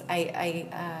growths. I've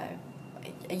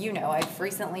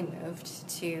recently moved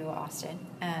to Austin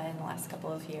in the last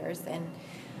couple of years, and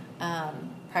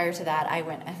prior to that, I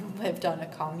went and lived on a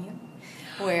commune.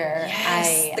 Where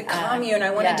the commune.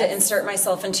 I wanted to insert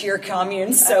myself into your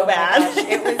commune so bad. Gosh,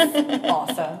 it was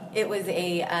awesome. It was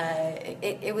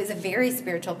it was a very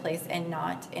spiritual place, and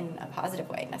not in a positive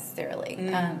way necessarily.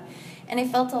 And I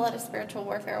felt a lot of spiritual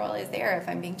warfare while I was there. If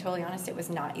I'm being totally honest, it was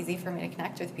not easy for me to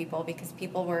connect with people, because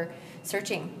people were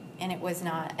searching, and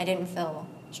I didn't feel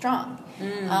strong.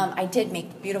 I did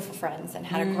make beautiful friends and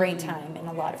had a great time in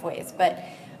a lot of ways, but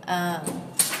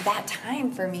that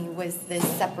time for me was this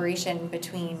separation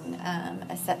between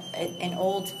an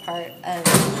old part of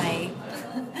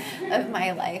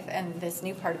my life and this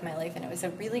new part of my life, and it was a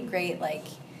really great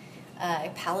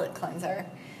palate cleanser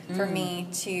for me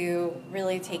to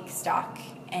really take stock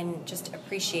and just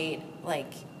appreciate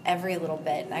every little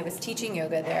bit. And I was teaching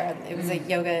yoga there. It was a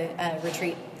yoga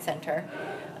retreat center,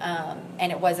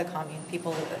 and it was a commune.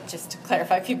 People, just to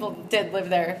clarify, people did live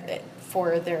there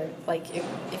for their,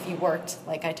 if you worked,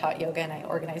 I taught yoga and I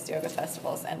organized yoga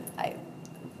festivals, and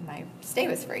my stay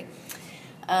was free.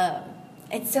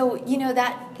 And so,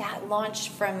 that launch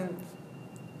from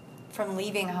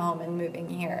leaving home and moving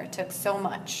here took so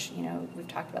much. We've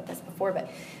talked about this before, but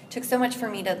it took so much for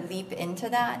me to leap into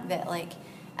that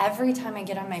every time I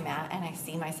get on my mat and I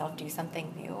see myself do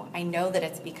something new, I know that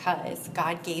it's because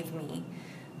God gave me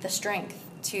the strength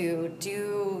to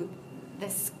do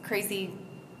this crazy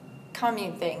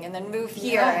commune thing, and then move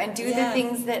here and do the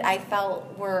things that I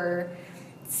felt were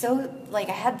so, I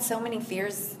had so many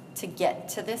fears to get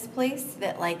to this place,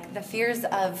 that the fears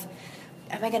of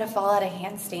am I going to fall out of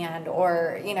handstand,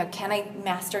 or, you know, can I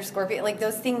master scorpion? Like,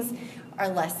 those things are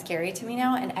less scary to me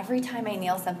now. And every time I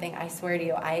nail something, I swear to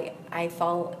you, I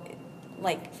fall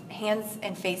like hands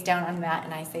and face down on the mat,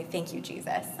 and I say, thank you,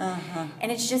 Jesus.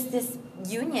 And it's just this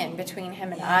union between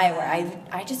him and I, where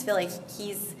I just feel like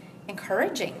he's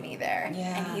encouraging me there,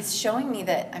 and he's showing me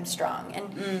that I'm strong.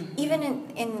 And even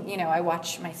in you know, I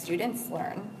watch my students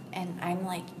learn, and I'm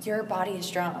like, your body is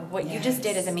strong. What you just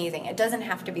did is amazing. It doesn't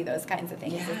have to be those kinds of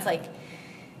things. It's like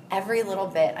every little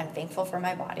bit, I'm thankful for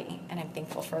my body, and I'm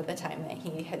thankful for the time that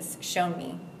he has shown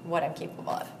me what I'm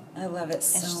capable of. I love it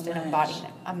so much. It's just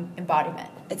an embodiment.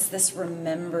 It's this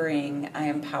remembering I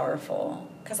am powerful.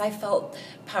 Because I felt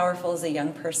powerful as a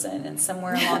young person, and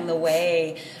somewhere along the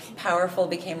way, powerful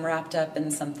became wrapped up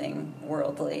in something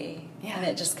worldly. And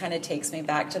it just kind of takes me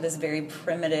back to this very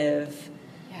primitive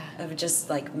of just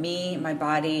like me, my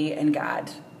body, and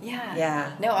God.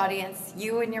 Yeah. No audience.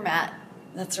 You and your mat.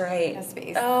 That's right. No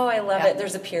space. Oh, I love it.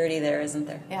 There's a purity there, isn't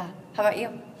there? Yeah. How about you?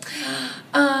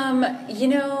 You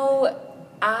know,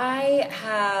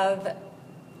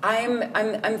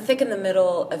 I'm thick in the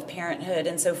middle of parenthood,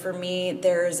 and so for me,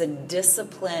 there's a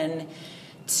discipline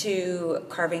to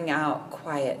carving out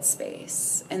quiet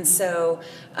space. And so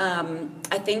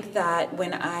I think that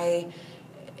when I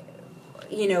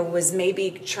was maybe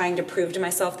trying to prove to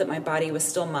myself that my body was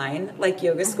still mine, like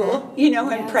yoga school,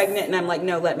 I'm pregnant and I'm like,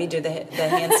 no, let me do the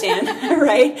handstand,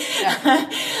 right?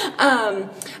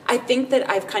 I think that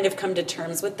I've kind of come to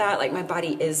terms with that, like my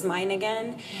body is mine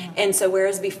again. And so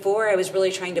whereas before I was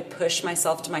really trying to push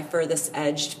myself to my furthest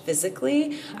edge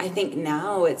physically, I think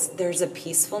now there's a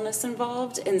peacefulness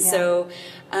involved. And so,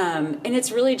 and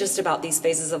it's really just about these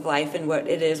phases of life and what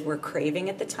it is we're craving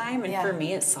at the time. And for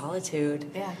me, it's solitude.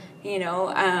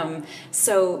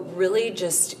 So really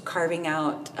just carving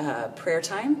out prayer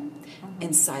time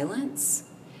in silence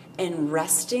and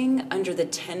resting under the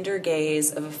tender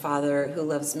gaze of a Father who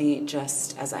loves me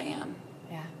just as I am.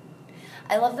 Yeah.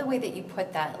 I love the way that you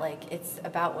put that, like it's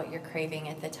about what you're craving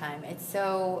at the time. It's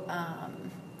so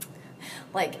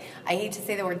like, I hate to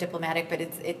say the word diplomatic, but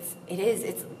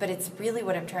but it's really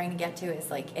what I'm trying to get to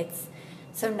is like it's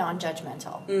so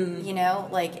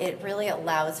non-judgmental. Like it really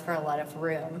allows for a lot of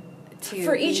room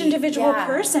for each individual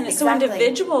person. It's so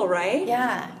individual, right?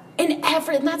 Yeah. And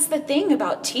that's the thing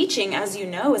about teaching, as you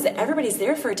know, is that everybody's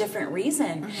there for a different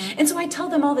reason. And so I tell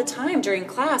them all the time during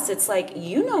class, it's like,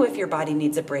 if your body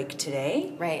needs a break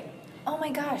today. Right. Oh my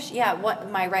gosh. Yeah.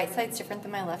 My right side's different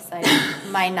than my left side.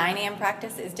 My 9 a.m.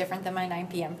 practice is different than my 9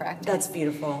 p.m. practice. That's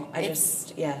beautiful.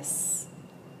 Yes.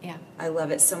 Yeah. I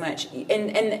love it so much.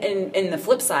 And the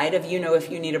flip side of if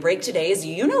you need a break today is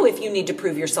if you need to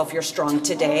prove yourself you're strong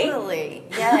today. Totally.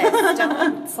 Yes.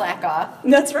 Don't slack off.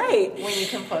 That's right. When you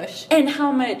can push. And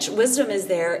how much wisdom is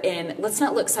there in let's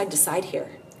not look side to side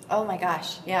here. Oh my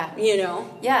gosh. Yeah.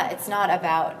 Yeah, it's not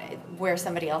about where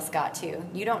somebody else got to.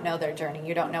 You don't know their journey.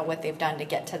 You don't know what they've done to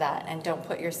get to that, and don't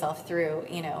put yourself through,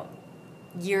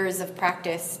 years of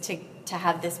practice to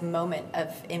have this moment of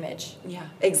image. Yeah,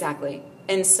 exactly.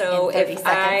 And so if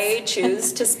I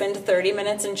choose to spend 30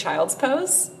 minutes in child's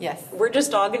pose, we're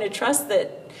just all going to trust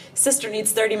that sister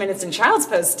needs 30 minutes in child's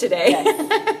pose today.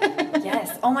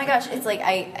 Yes. Oh my gosh. It's like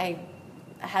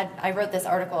I wrote this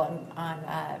article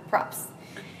on props.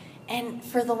 And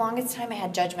for the longest time I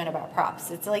had judgment about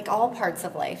props. It's like all parts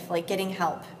of life, like getting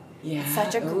help. Yeah. It's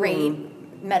such a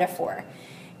great metaphor.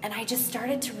 And I just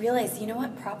started to realize,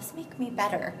 props make me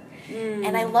better.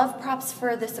 And I love props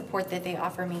for the support that they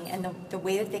offer me and the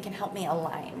way that they can help me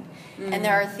align. And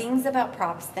there are things about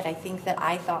props that I think that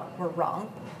I thought were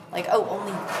wrong. Like,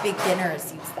 only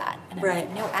beginners use that. And I'm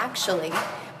like, no, actually,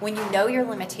 when you know your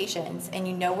limitations and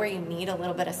you know where you need a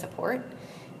little bit of support,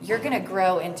 you're going to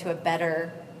grow into a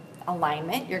better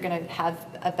alignment. You're going to have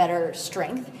a better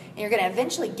strength. And you're going to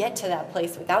eventually get to that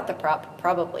place without the prop,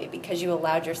 probably, because you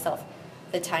allowed yourself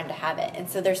the time to have it. And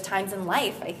so there's times in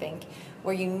life, I think,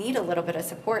 where you need a little bit of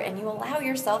support and you allow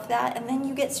yourself that, and then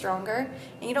you get stronger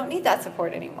and you don't need that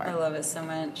support anymore. I love it so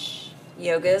much.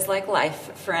 Yoga is like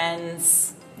life,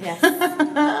 friends. Yes.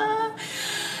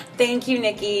 Thank you,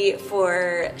 Nikki,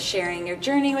 for sharing your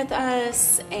journey with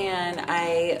us, and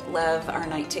I love our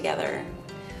night together.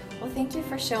 Well, thank you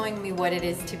for showing me what it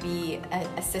is to be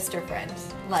a sister friend.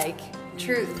 Like,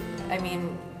 truth. I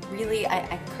mean, really,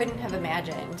 I couldn't have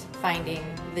imagined finding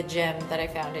the gem that I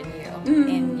found in you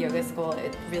in yoga school.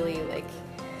 It really, like,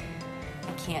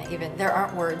 I can't even, there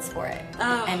aren't words for it.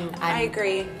 Oh, and I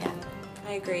agree. Yeah.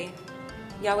 I agree.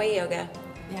 Yahweh Yoga.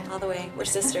 Yeah. All the way. We're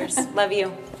sisters. Love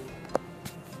you.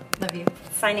 Love you.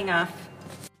 Signing off.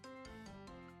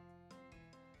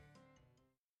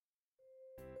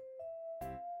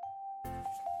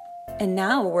 And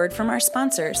now a word from our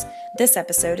sponsors. This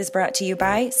episode is brought to you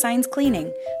by Signs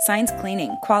Cleaning. Signs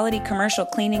Cleaning, quality commercial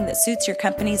cleaning that suits your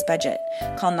company's budget.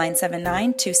 Call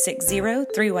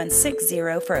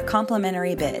 979-260-3160 for a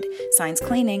complimentary bid. Signs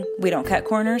Cleaning, we don't cut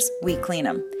corners, we clean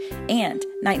them. And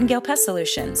Nightingale Pest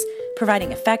Solutions,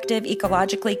 providing effective,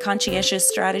 ecologically conscientious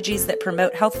strategies that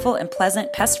promote healthful and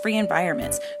pleasant pest-free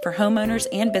environments for homeowners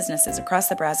and businesses across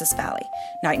the Brazos Valley.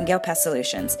 Nightingale Pest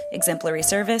Solutions, exemplary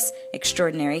service,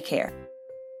 extraordinary care.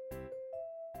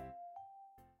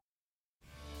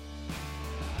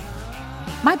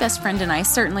 My best friend and I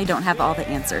certainly don't have all the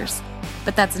answers,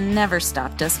 but that's never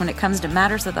stopped us when it comes to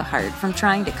matters of the heart, from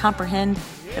trying to comprehend,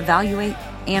 evaluate,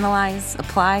 analyze,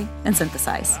 apply, and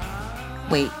synthesize.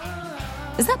 Wait,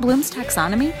 is that Bloom's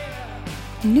taxonomy?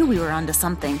 I knew we were onto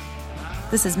something.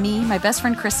 This is me, my best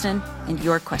friend Kristen, and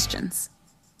your questions.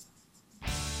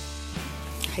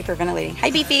 Hyperventilating.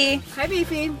 Hi, Beefy. Hi,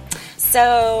 Beefy.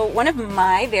 So, one of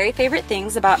my very favorite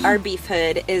things about our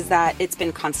beefhood is that it's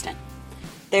been constant.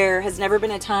 There has never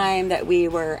been a time that we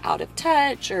were out of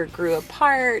touch or grew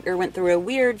apart or went through a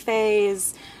weird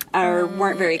phase or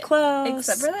weren't very close.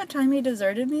 Except for that time he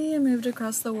deserted me and moved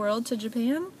across the world to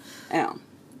Japan. Oh,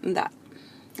 that.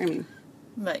 I mean,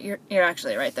 but you're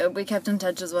actually right, though. We kept in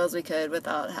touch as well as we could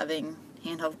without having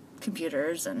handheld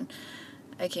computers, and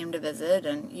I came to visit,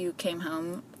 and you came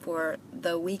home for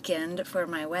the weekend for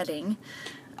my wedding.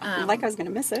 Like I was going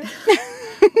to miss it.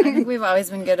 I think we've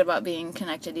always been good about being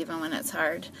connected even when it's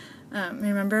hard.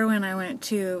 Remember when I went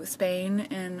to Spain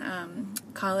in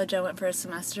college? I went for a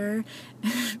semester,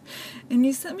 and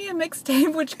you sent me a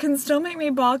mixtape, which can still make me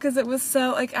bawl because it was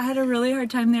so, like, I had a really hard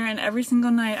time there, and every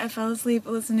single night I fell asleep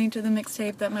listening to the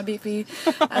mixtape that my Beefy,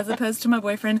 as opposed to my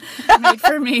boyfriend, made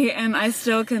for me, and I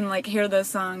still can, like, hear those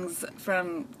songs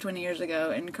from 20 years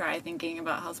ago and cry thinking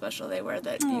about how special they were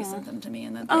that you sent them to me.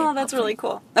 And that that's really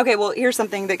cool. Okay, well, here's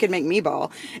something that could make me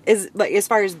bawl, is, like, as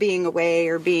far as being away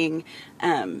or being,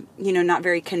 not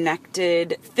very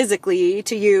connected physically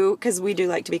to you, because we do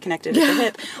like to be connected at the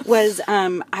hip, was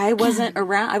I wasn't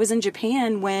around. I was in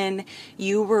Japan when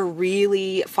you were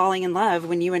really falling in love,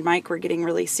 when you and Mike were getting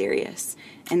really serious.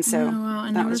 And so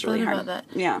that was really hard. About that.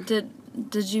 Yeah.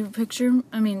 Did you picture,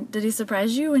 did he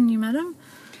surprise you when you met him?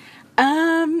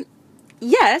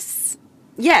 Yes.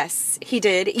 Yes, he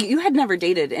did. You had never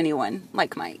dated anyone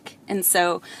like Mike. And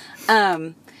so,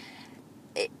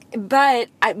 but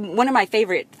one of my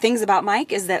favorite things about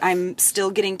Mike is that I'm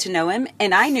still getting to know him,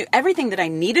 and I knew everything that I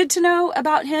needed to know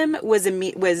about him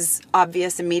was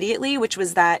obvious immediately, which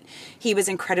was that he was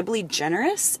incredibly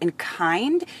generous and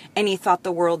kind, and he thought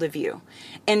the world of you.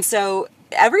 And so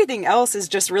everything else is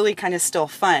just really kind of still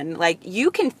fun. Like,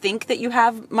 you can think that you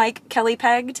have Mike Kelly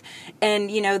pegged, and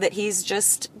that he's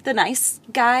just the nice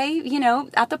guy,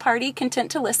 at the party,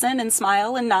 content to listen and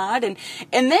smile and nod, and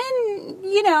then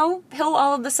he'll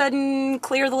all of a sudden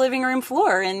clear the living room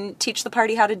floor and teach the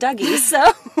party how to Dougie.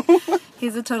 So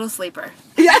he's a total sleeper.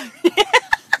 Yeah.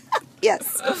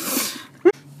 Yes.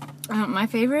 My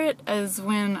favorite is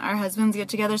when our husbands get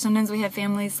together. Sometimes we have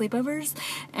family sleepovers,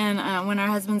 and when our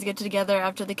husbands get together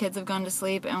after the kids have gone to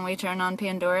sleep, and we turn on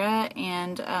Pandora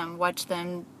and watch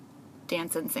them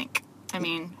dance in sync.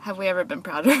 Have we ever been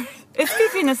prouder? It's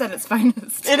beefiness at its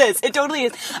finest. It is. It totally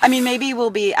is. Maybe we'll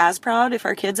be as proud if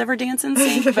our kids ever dance in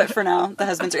sync, but for now, the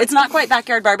husbands are. It's not quite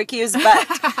backyard barbecues, but...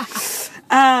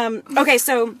 Okay,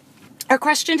 so our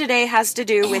question today has to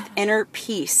do with inner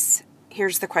peace.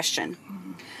 Here's the question.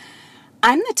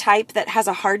 I'm the type that has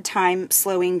a hard time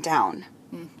slowing down.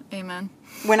 Amen.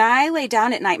 When I lay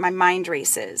down at night, my mind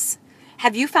races.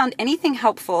 Have you found anything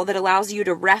helpful that allows you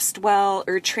to rest well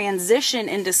or transition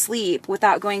into sleep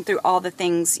without going through all the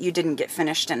things you didn't get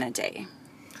finished in a day?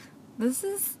 This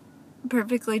is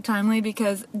perfectly timely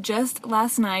because just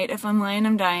last night, if I'm lying,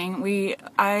 I'm dying,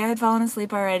 I had fallen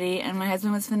asleep already, and my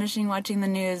husband was finishing watching the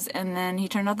news, and then he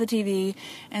turned off the TV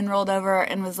and rolled over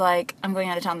and was like, I'm going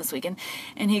out of town this weekend.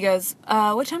 And he goes,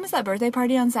 what time is that birthday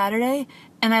party on Saturday?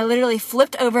 And I literally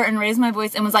flipped over and raised my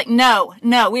voice and was like, no,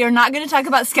 we are not going to talk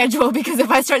about schedule, because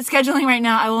if I start scheduling right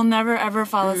now, I will never, ever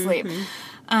fall asleep.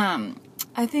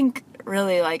 I think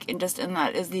really, like, just in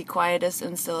that is the quietest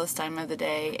and stillest time of the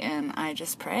day, and I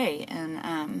just pray,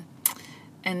 and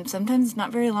sometimes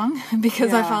not very long,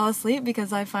 because I fall asleep,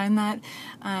 because I find that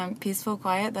peaceful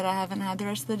quiet that I haven't had the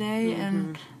rest of the day,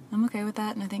 and I'm okay with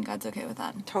that, and I think God's okay with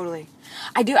that. Totally.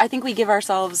 I think we give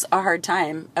ourselves a hard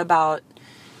time about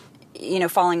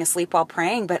falling asleep while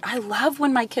praying, but I love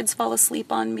when my kids fall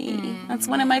asleep on me. That's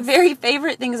one of my very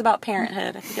favorite things about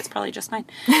parenthood. I think it's probably just mine.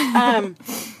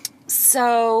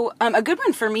 So a good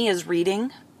one for me is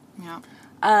reading. Yeah.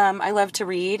 I love to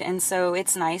read, and so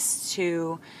it's nice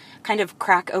to kind of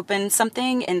crack open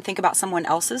something and think about someone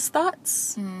else's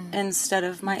thoughts instead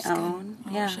of my own.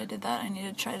 I wish I did that. I need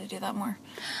to try to do that more.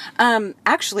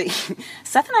 Actually,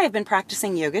 Seth and I have been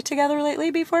practicing yoga together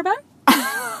lately before bed.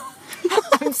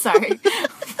 I'm sorry.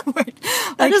 Wait,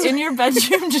 like in your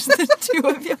bedroom, just the two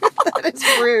of you? That is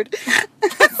rude.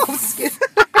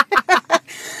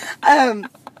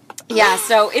 Yeah,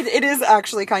 so it is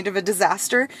actually kind of a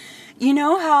disaster. You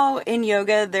know how in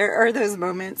yoga there are those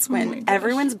moments when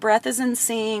everyone's breath is in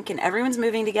sync and everyone's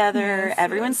moving together, Yes,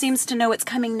 everyone seems to know what's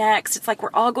coming next. It's like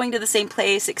we're all going to the same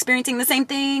place, experiencing the same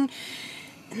thing.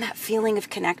 And that feeling of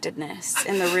connectedness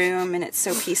in the room, and it's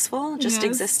so peaceful, just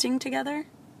existing together.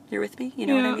 You're with me? You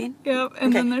know what I mean? Yep.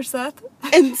 And then there's Seth.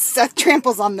 And Seth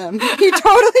tramples on them.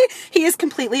 He is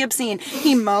completely obscene.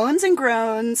 He moans and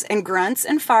groans and grunts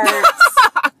and farts.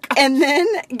 And then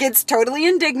gets totally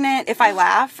indignant if I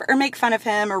laugh or make fun of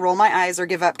him or roll my eyes or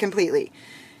give up completely.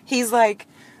 He's like,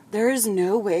 there is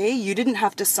no way you didn't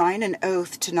have to sign an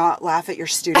oath to not laugh at your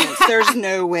students. There's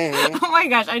no way. Oh my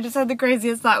gosh, I just had the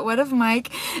craziest thought. What if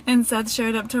Mike and Seth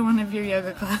showed up to one of your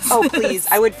yoga classes? Oh, please.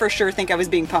 I would for sure think I was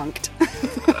being punked.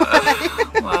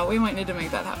 Wow, we might need to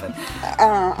make that happen.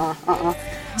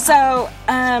 So,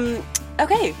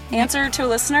 okay. Answer to a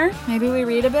listener. Maybe we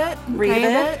read a bit, Read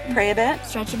a bit, pray a bit,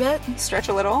 stretch a bit. stretch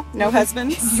a little. No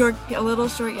husbands. A little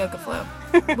short yoga flow.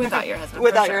 Without your husband.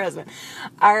 Without for your sure. husband.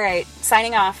 All right.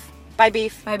 Signing off. Bye,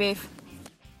 Beef. Bye, Beef.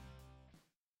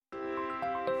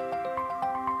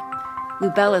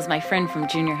 Lubella's my friend from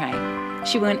junior high.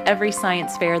 She won every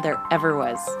science fair there ever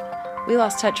was. We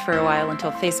lost touch for a while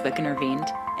until Facebook intervened,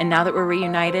 and now that we're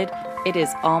reunited, it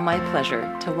is all my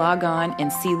pleasure to log on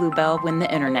and see Lubell win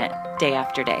the internet day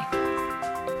after day.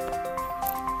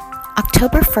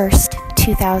 October 1st,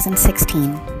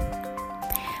 2016.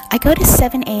 I go to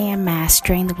 7 a.m. Mass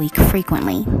during the week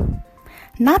frequently.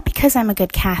 Not because I'm a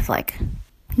good Catholic.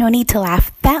 No need to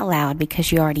laugh that loud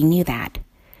because you already knew that.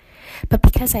 But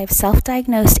because I have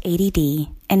self-diagnosed ADD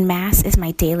and Mass is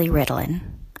my daily Ritalin.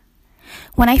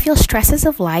 When I feel stresses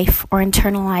of life or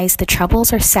internalize the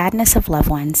troubles or sadness of loved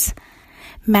ones,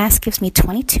 Mass gives me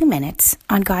 22 minutes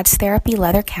on God's therapy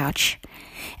leather couch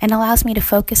and allows me to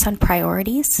focus on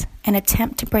priorities and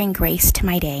attempt to bring grace to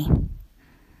my day.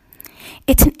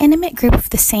 It's an intimate group of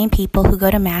the same people who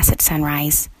go to Mass at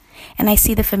sunrise, and I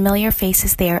see the familiar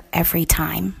faces there every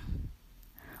time.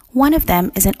 One of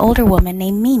them is an older woman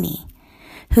named Mimi,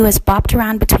 who has bopped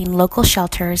around between local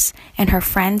shelters and her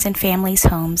friends' and family's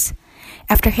homes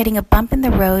after hitting a bump in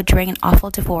the road during an awful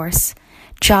divorce,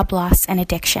 job loss, and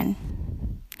addiction.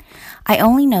 I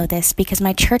only know this because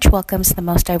my church welcomes the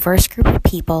most diverse group of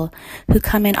people who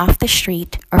come in off the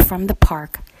street or from the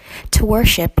park to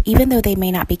worship even though they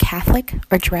may not be Catholic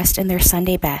or dressed in their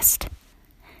Sunday best.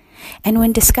 And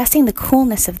when discussing the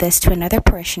coolness of this to another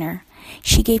parishioner,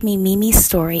 she gave me Mimi's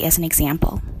story as an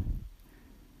example.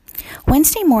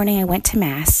 Wednesday morning I went to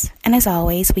Mass, and as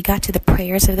always, we got to the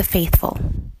prayers of the faithful.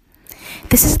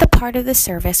 This is the part of the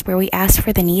service where we ask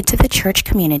for the needs of the church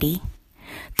community,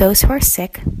 those who are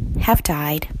sick, have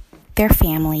died, their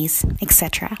families,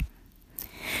 etc.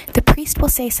 The priest will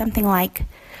say something like,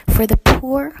 "For the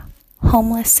poor,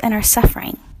 homeless, and are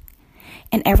suffering,"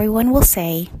 and everyone will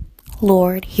say,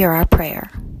 "Lord, hear our prayer."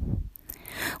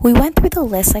 We went through the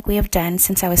list like we have done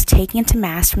since I was taken to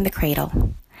Mass from the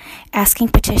cradle, asking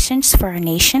petitions for our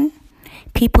nation,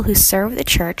 people who serve the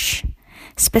church,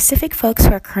 specific folks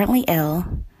who are currently ill,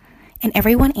 and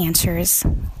everyone answers,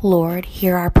 "Lord,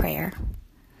 hear our prayer."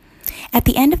 At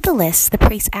the end of the list, the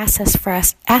priest asks for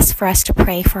us to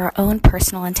pray for our own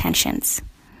personal intentions.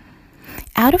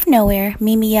 Out of nowhere,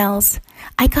 Mimi yells,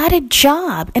 "I got a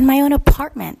job in my own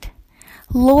apartment.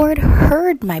 Lord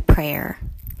heard my prayer.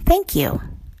 Thank you."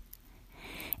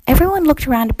 Everyone looked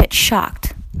around a bit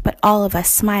shocked, but all of us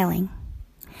smiling.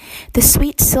 The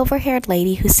sweet silver-haired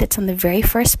lady who sits on the very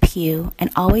first pew and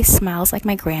always smiles like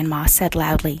my grandma said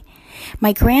loudly,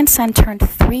 "My grandson turned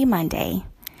 3 Monday.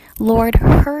 Lord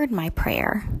heard my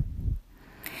prayer."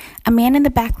 A man in the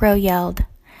back row yelled,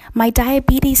 "My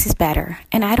diabetes is better,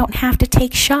 and I don't have to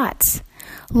take shots.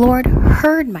 Lord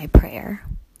heard my prayer."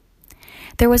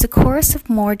 There was a chorus of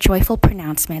more joyful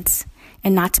pronouncements,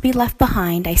 and not to be left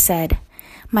behind, I said,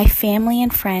 "My family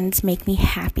and friends make me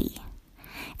happy,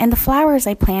 and the flowers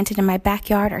I planted in my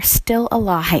backyard are still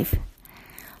alive.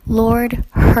 Lord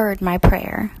heard my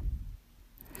prayer."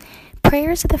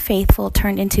 Prayers of the faithful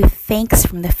turned into thanks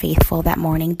from the faithful that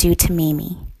morning due to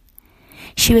Mimi.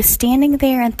 She was standing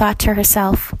there and thought to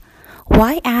herself,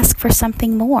 why ask for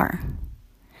something more?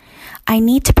 I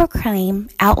need to proclaim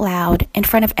out loud in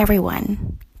front of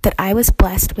everyone that I was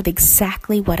blessed with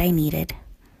exactly what I needed.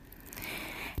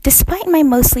 Despite my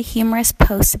mostly humorous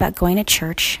posts about going to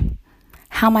church,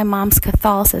 how my mom's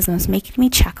Catholicism was making me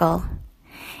chuckle,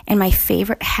 and my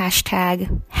favorite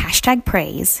hashtag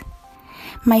praise,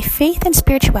 my faith and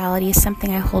spirituality is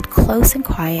something I hold close and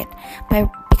quiet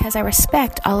because I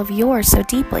respect all of yours so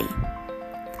deeply.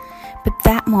 But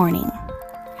that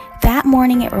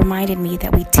morning it reminded me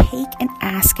that we take and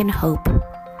ask and hope.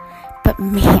 But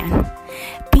man,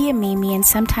 be a Mimi and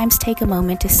sometimes take a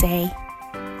moment to say,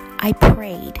 I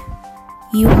prayed,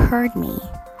 you heard me,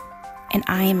 and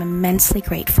I am immensely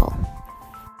grateful.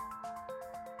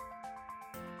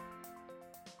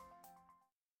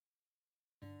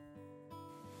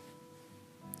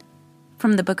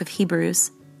 From the book of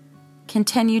Hebrews,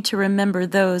 continue to remember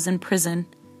those in prison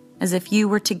as if you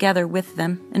were together with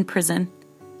them in prison,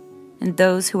 and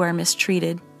those who are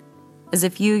mistreated as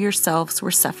if you yourselves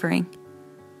were suffering.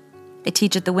 I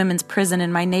teach at the women's prison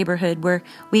in my neighborhood where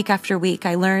week after week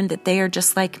I learn that they are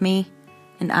just like me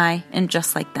and I am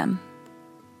just like them.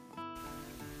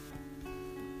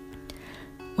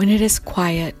 When it is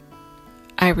quiet,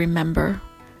 I remember.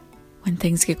 When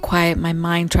things get quiet, my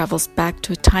mind travels back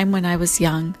to a time when I was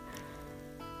young.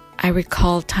 I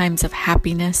recall times of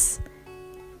happiness,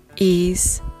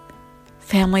 ease,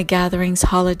 family gatherings,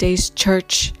 holidays,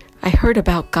 church. I heard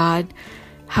about God,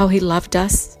 how He loved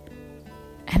us,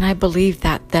 and I believed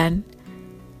that then.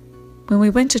 When we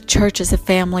went to church as a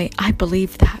family, I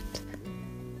believed that.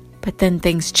 But then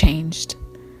things changed.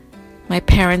 My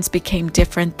parents became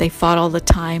different. They fought all the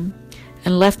time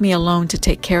and left me alone to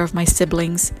take care of my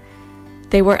siblings.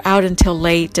 They were out until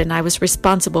late, and I was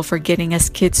responsible for getting us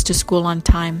kids to school on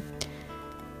time.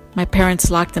 My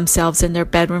parents locked themselves in their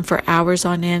bedroom for hours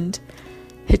on end.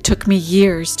 It took me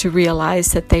years to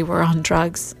realize that they were on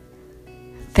drugs.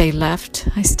 They left.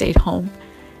 I stayed home.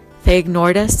 They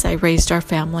ignored us. I raised our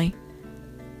family.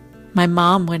 My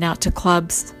mom went out to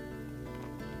clubs.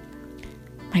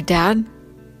 My dad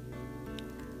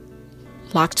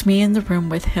locked me in the room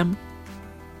with him.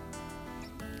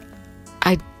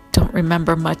 I don't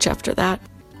remember much after that.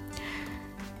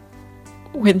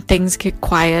 When things get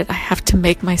quiet, I have to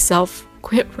make myself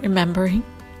quit remembering.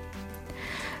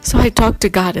 So I talk to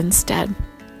God instead.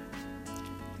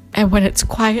 And when it's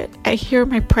quiet, I hear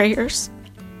my prayers,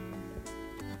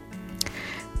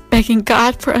 begging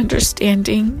God for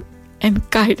understanding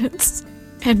and guidance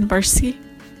and mercy.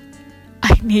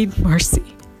 I need mercy.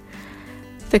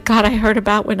 The God I heard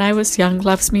about when I was young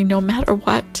loves me no matter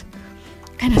what,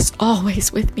 and is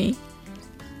always with me.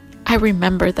 I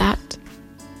remember that.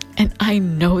 And I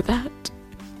know that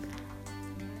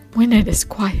when it is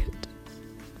quiet.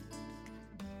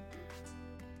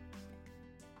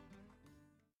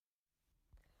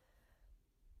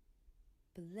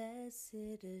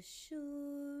 Blessed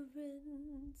assurance,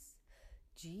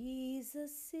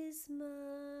 Jesus is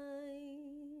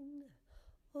mine.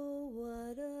 Oh,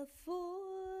 what a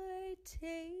foretaste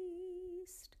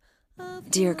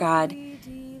of Dear God, glory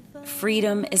divine.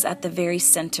 freedom is at the very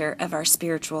center of our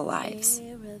spiritual lives,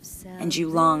 and you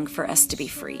long for us to be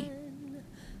free.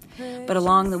 But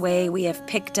along the way, we have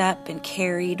picked up and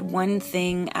carried one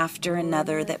thing after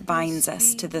another that binds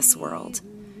us to this world.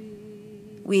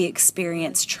 We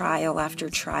experience trial after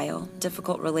trial,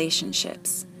 difficult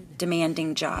relationships,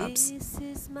 demanding jobs.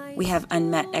 We have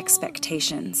unmet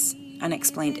expectations,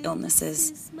 unexplained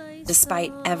illnesses.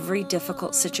 Despite every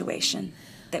difficult situation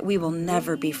that we will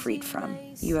never be freed from,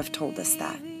 you have told us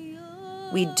that.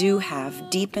 We do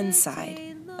have deep inside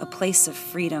a place of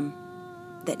freedom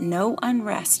that no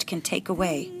unrest can take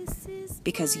away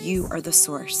because you are the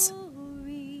source.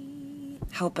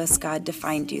 Help us, God, to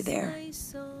find you there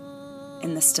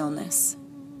in the stillness.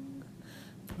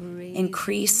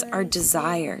 Increase our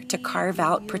desire to carve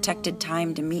out protected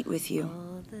time to meet with you.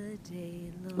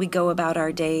 We go about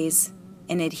our days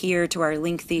and adhere to our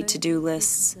lengthy to-do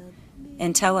lists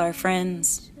and tell our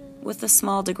friends with a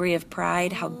small degree of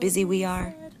pride how busy we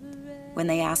are when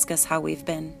they ask us how we've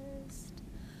been.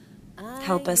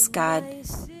 Help us, God,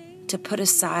 to put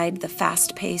aside the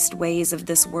fast-paced ways of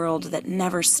this world that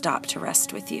never stop to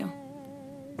rest with you.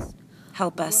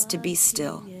 Help us to be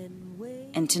still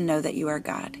and to know that you are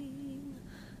God.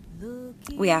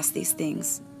 We ask these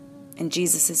things in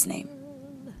Jesus' name.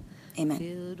 Amen.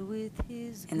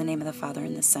 In the name of the Father,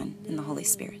 and the Son, and the Holy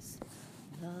Spirit.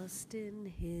 Lost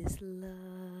in His love.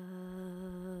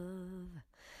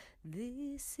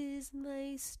 This is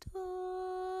my story.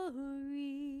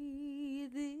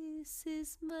 This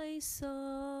is my song.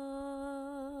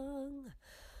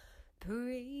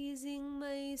 Praising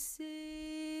my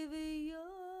Savior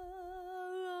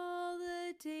all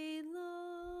the day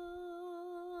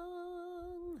long.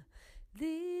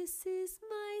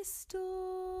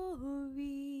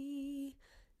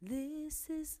 this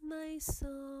is my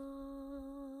song,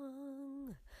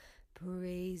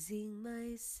 praising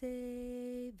my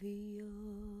Savior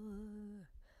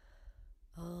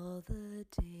all the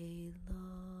day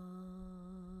long.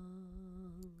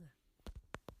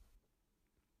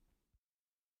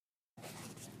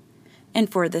 And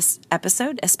for this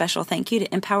episode, a special thank you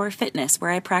to Empower Fitness,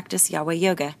 where I practice Yahweh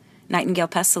Yoga, Nightingale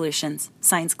Pest Solutions,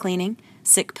 Science Cleaning,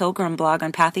 Sick Pilgrim blog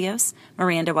on Patheos,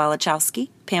 Miranda Walichowski,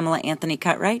 Pamela Anthony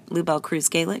Cutright, Lubel Cruz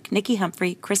Gaelic, Nikki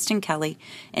Humphrey, Kristen Kelly,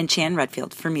 and Chan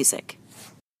Redfield for music.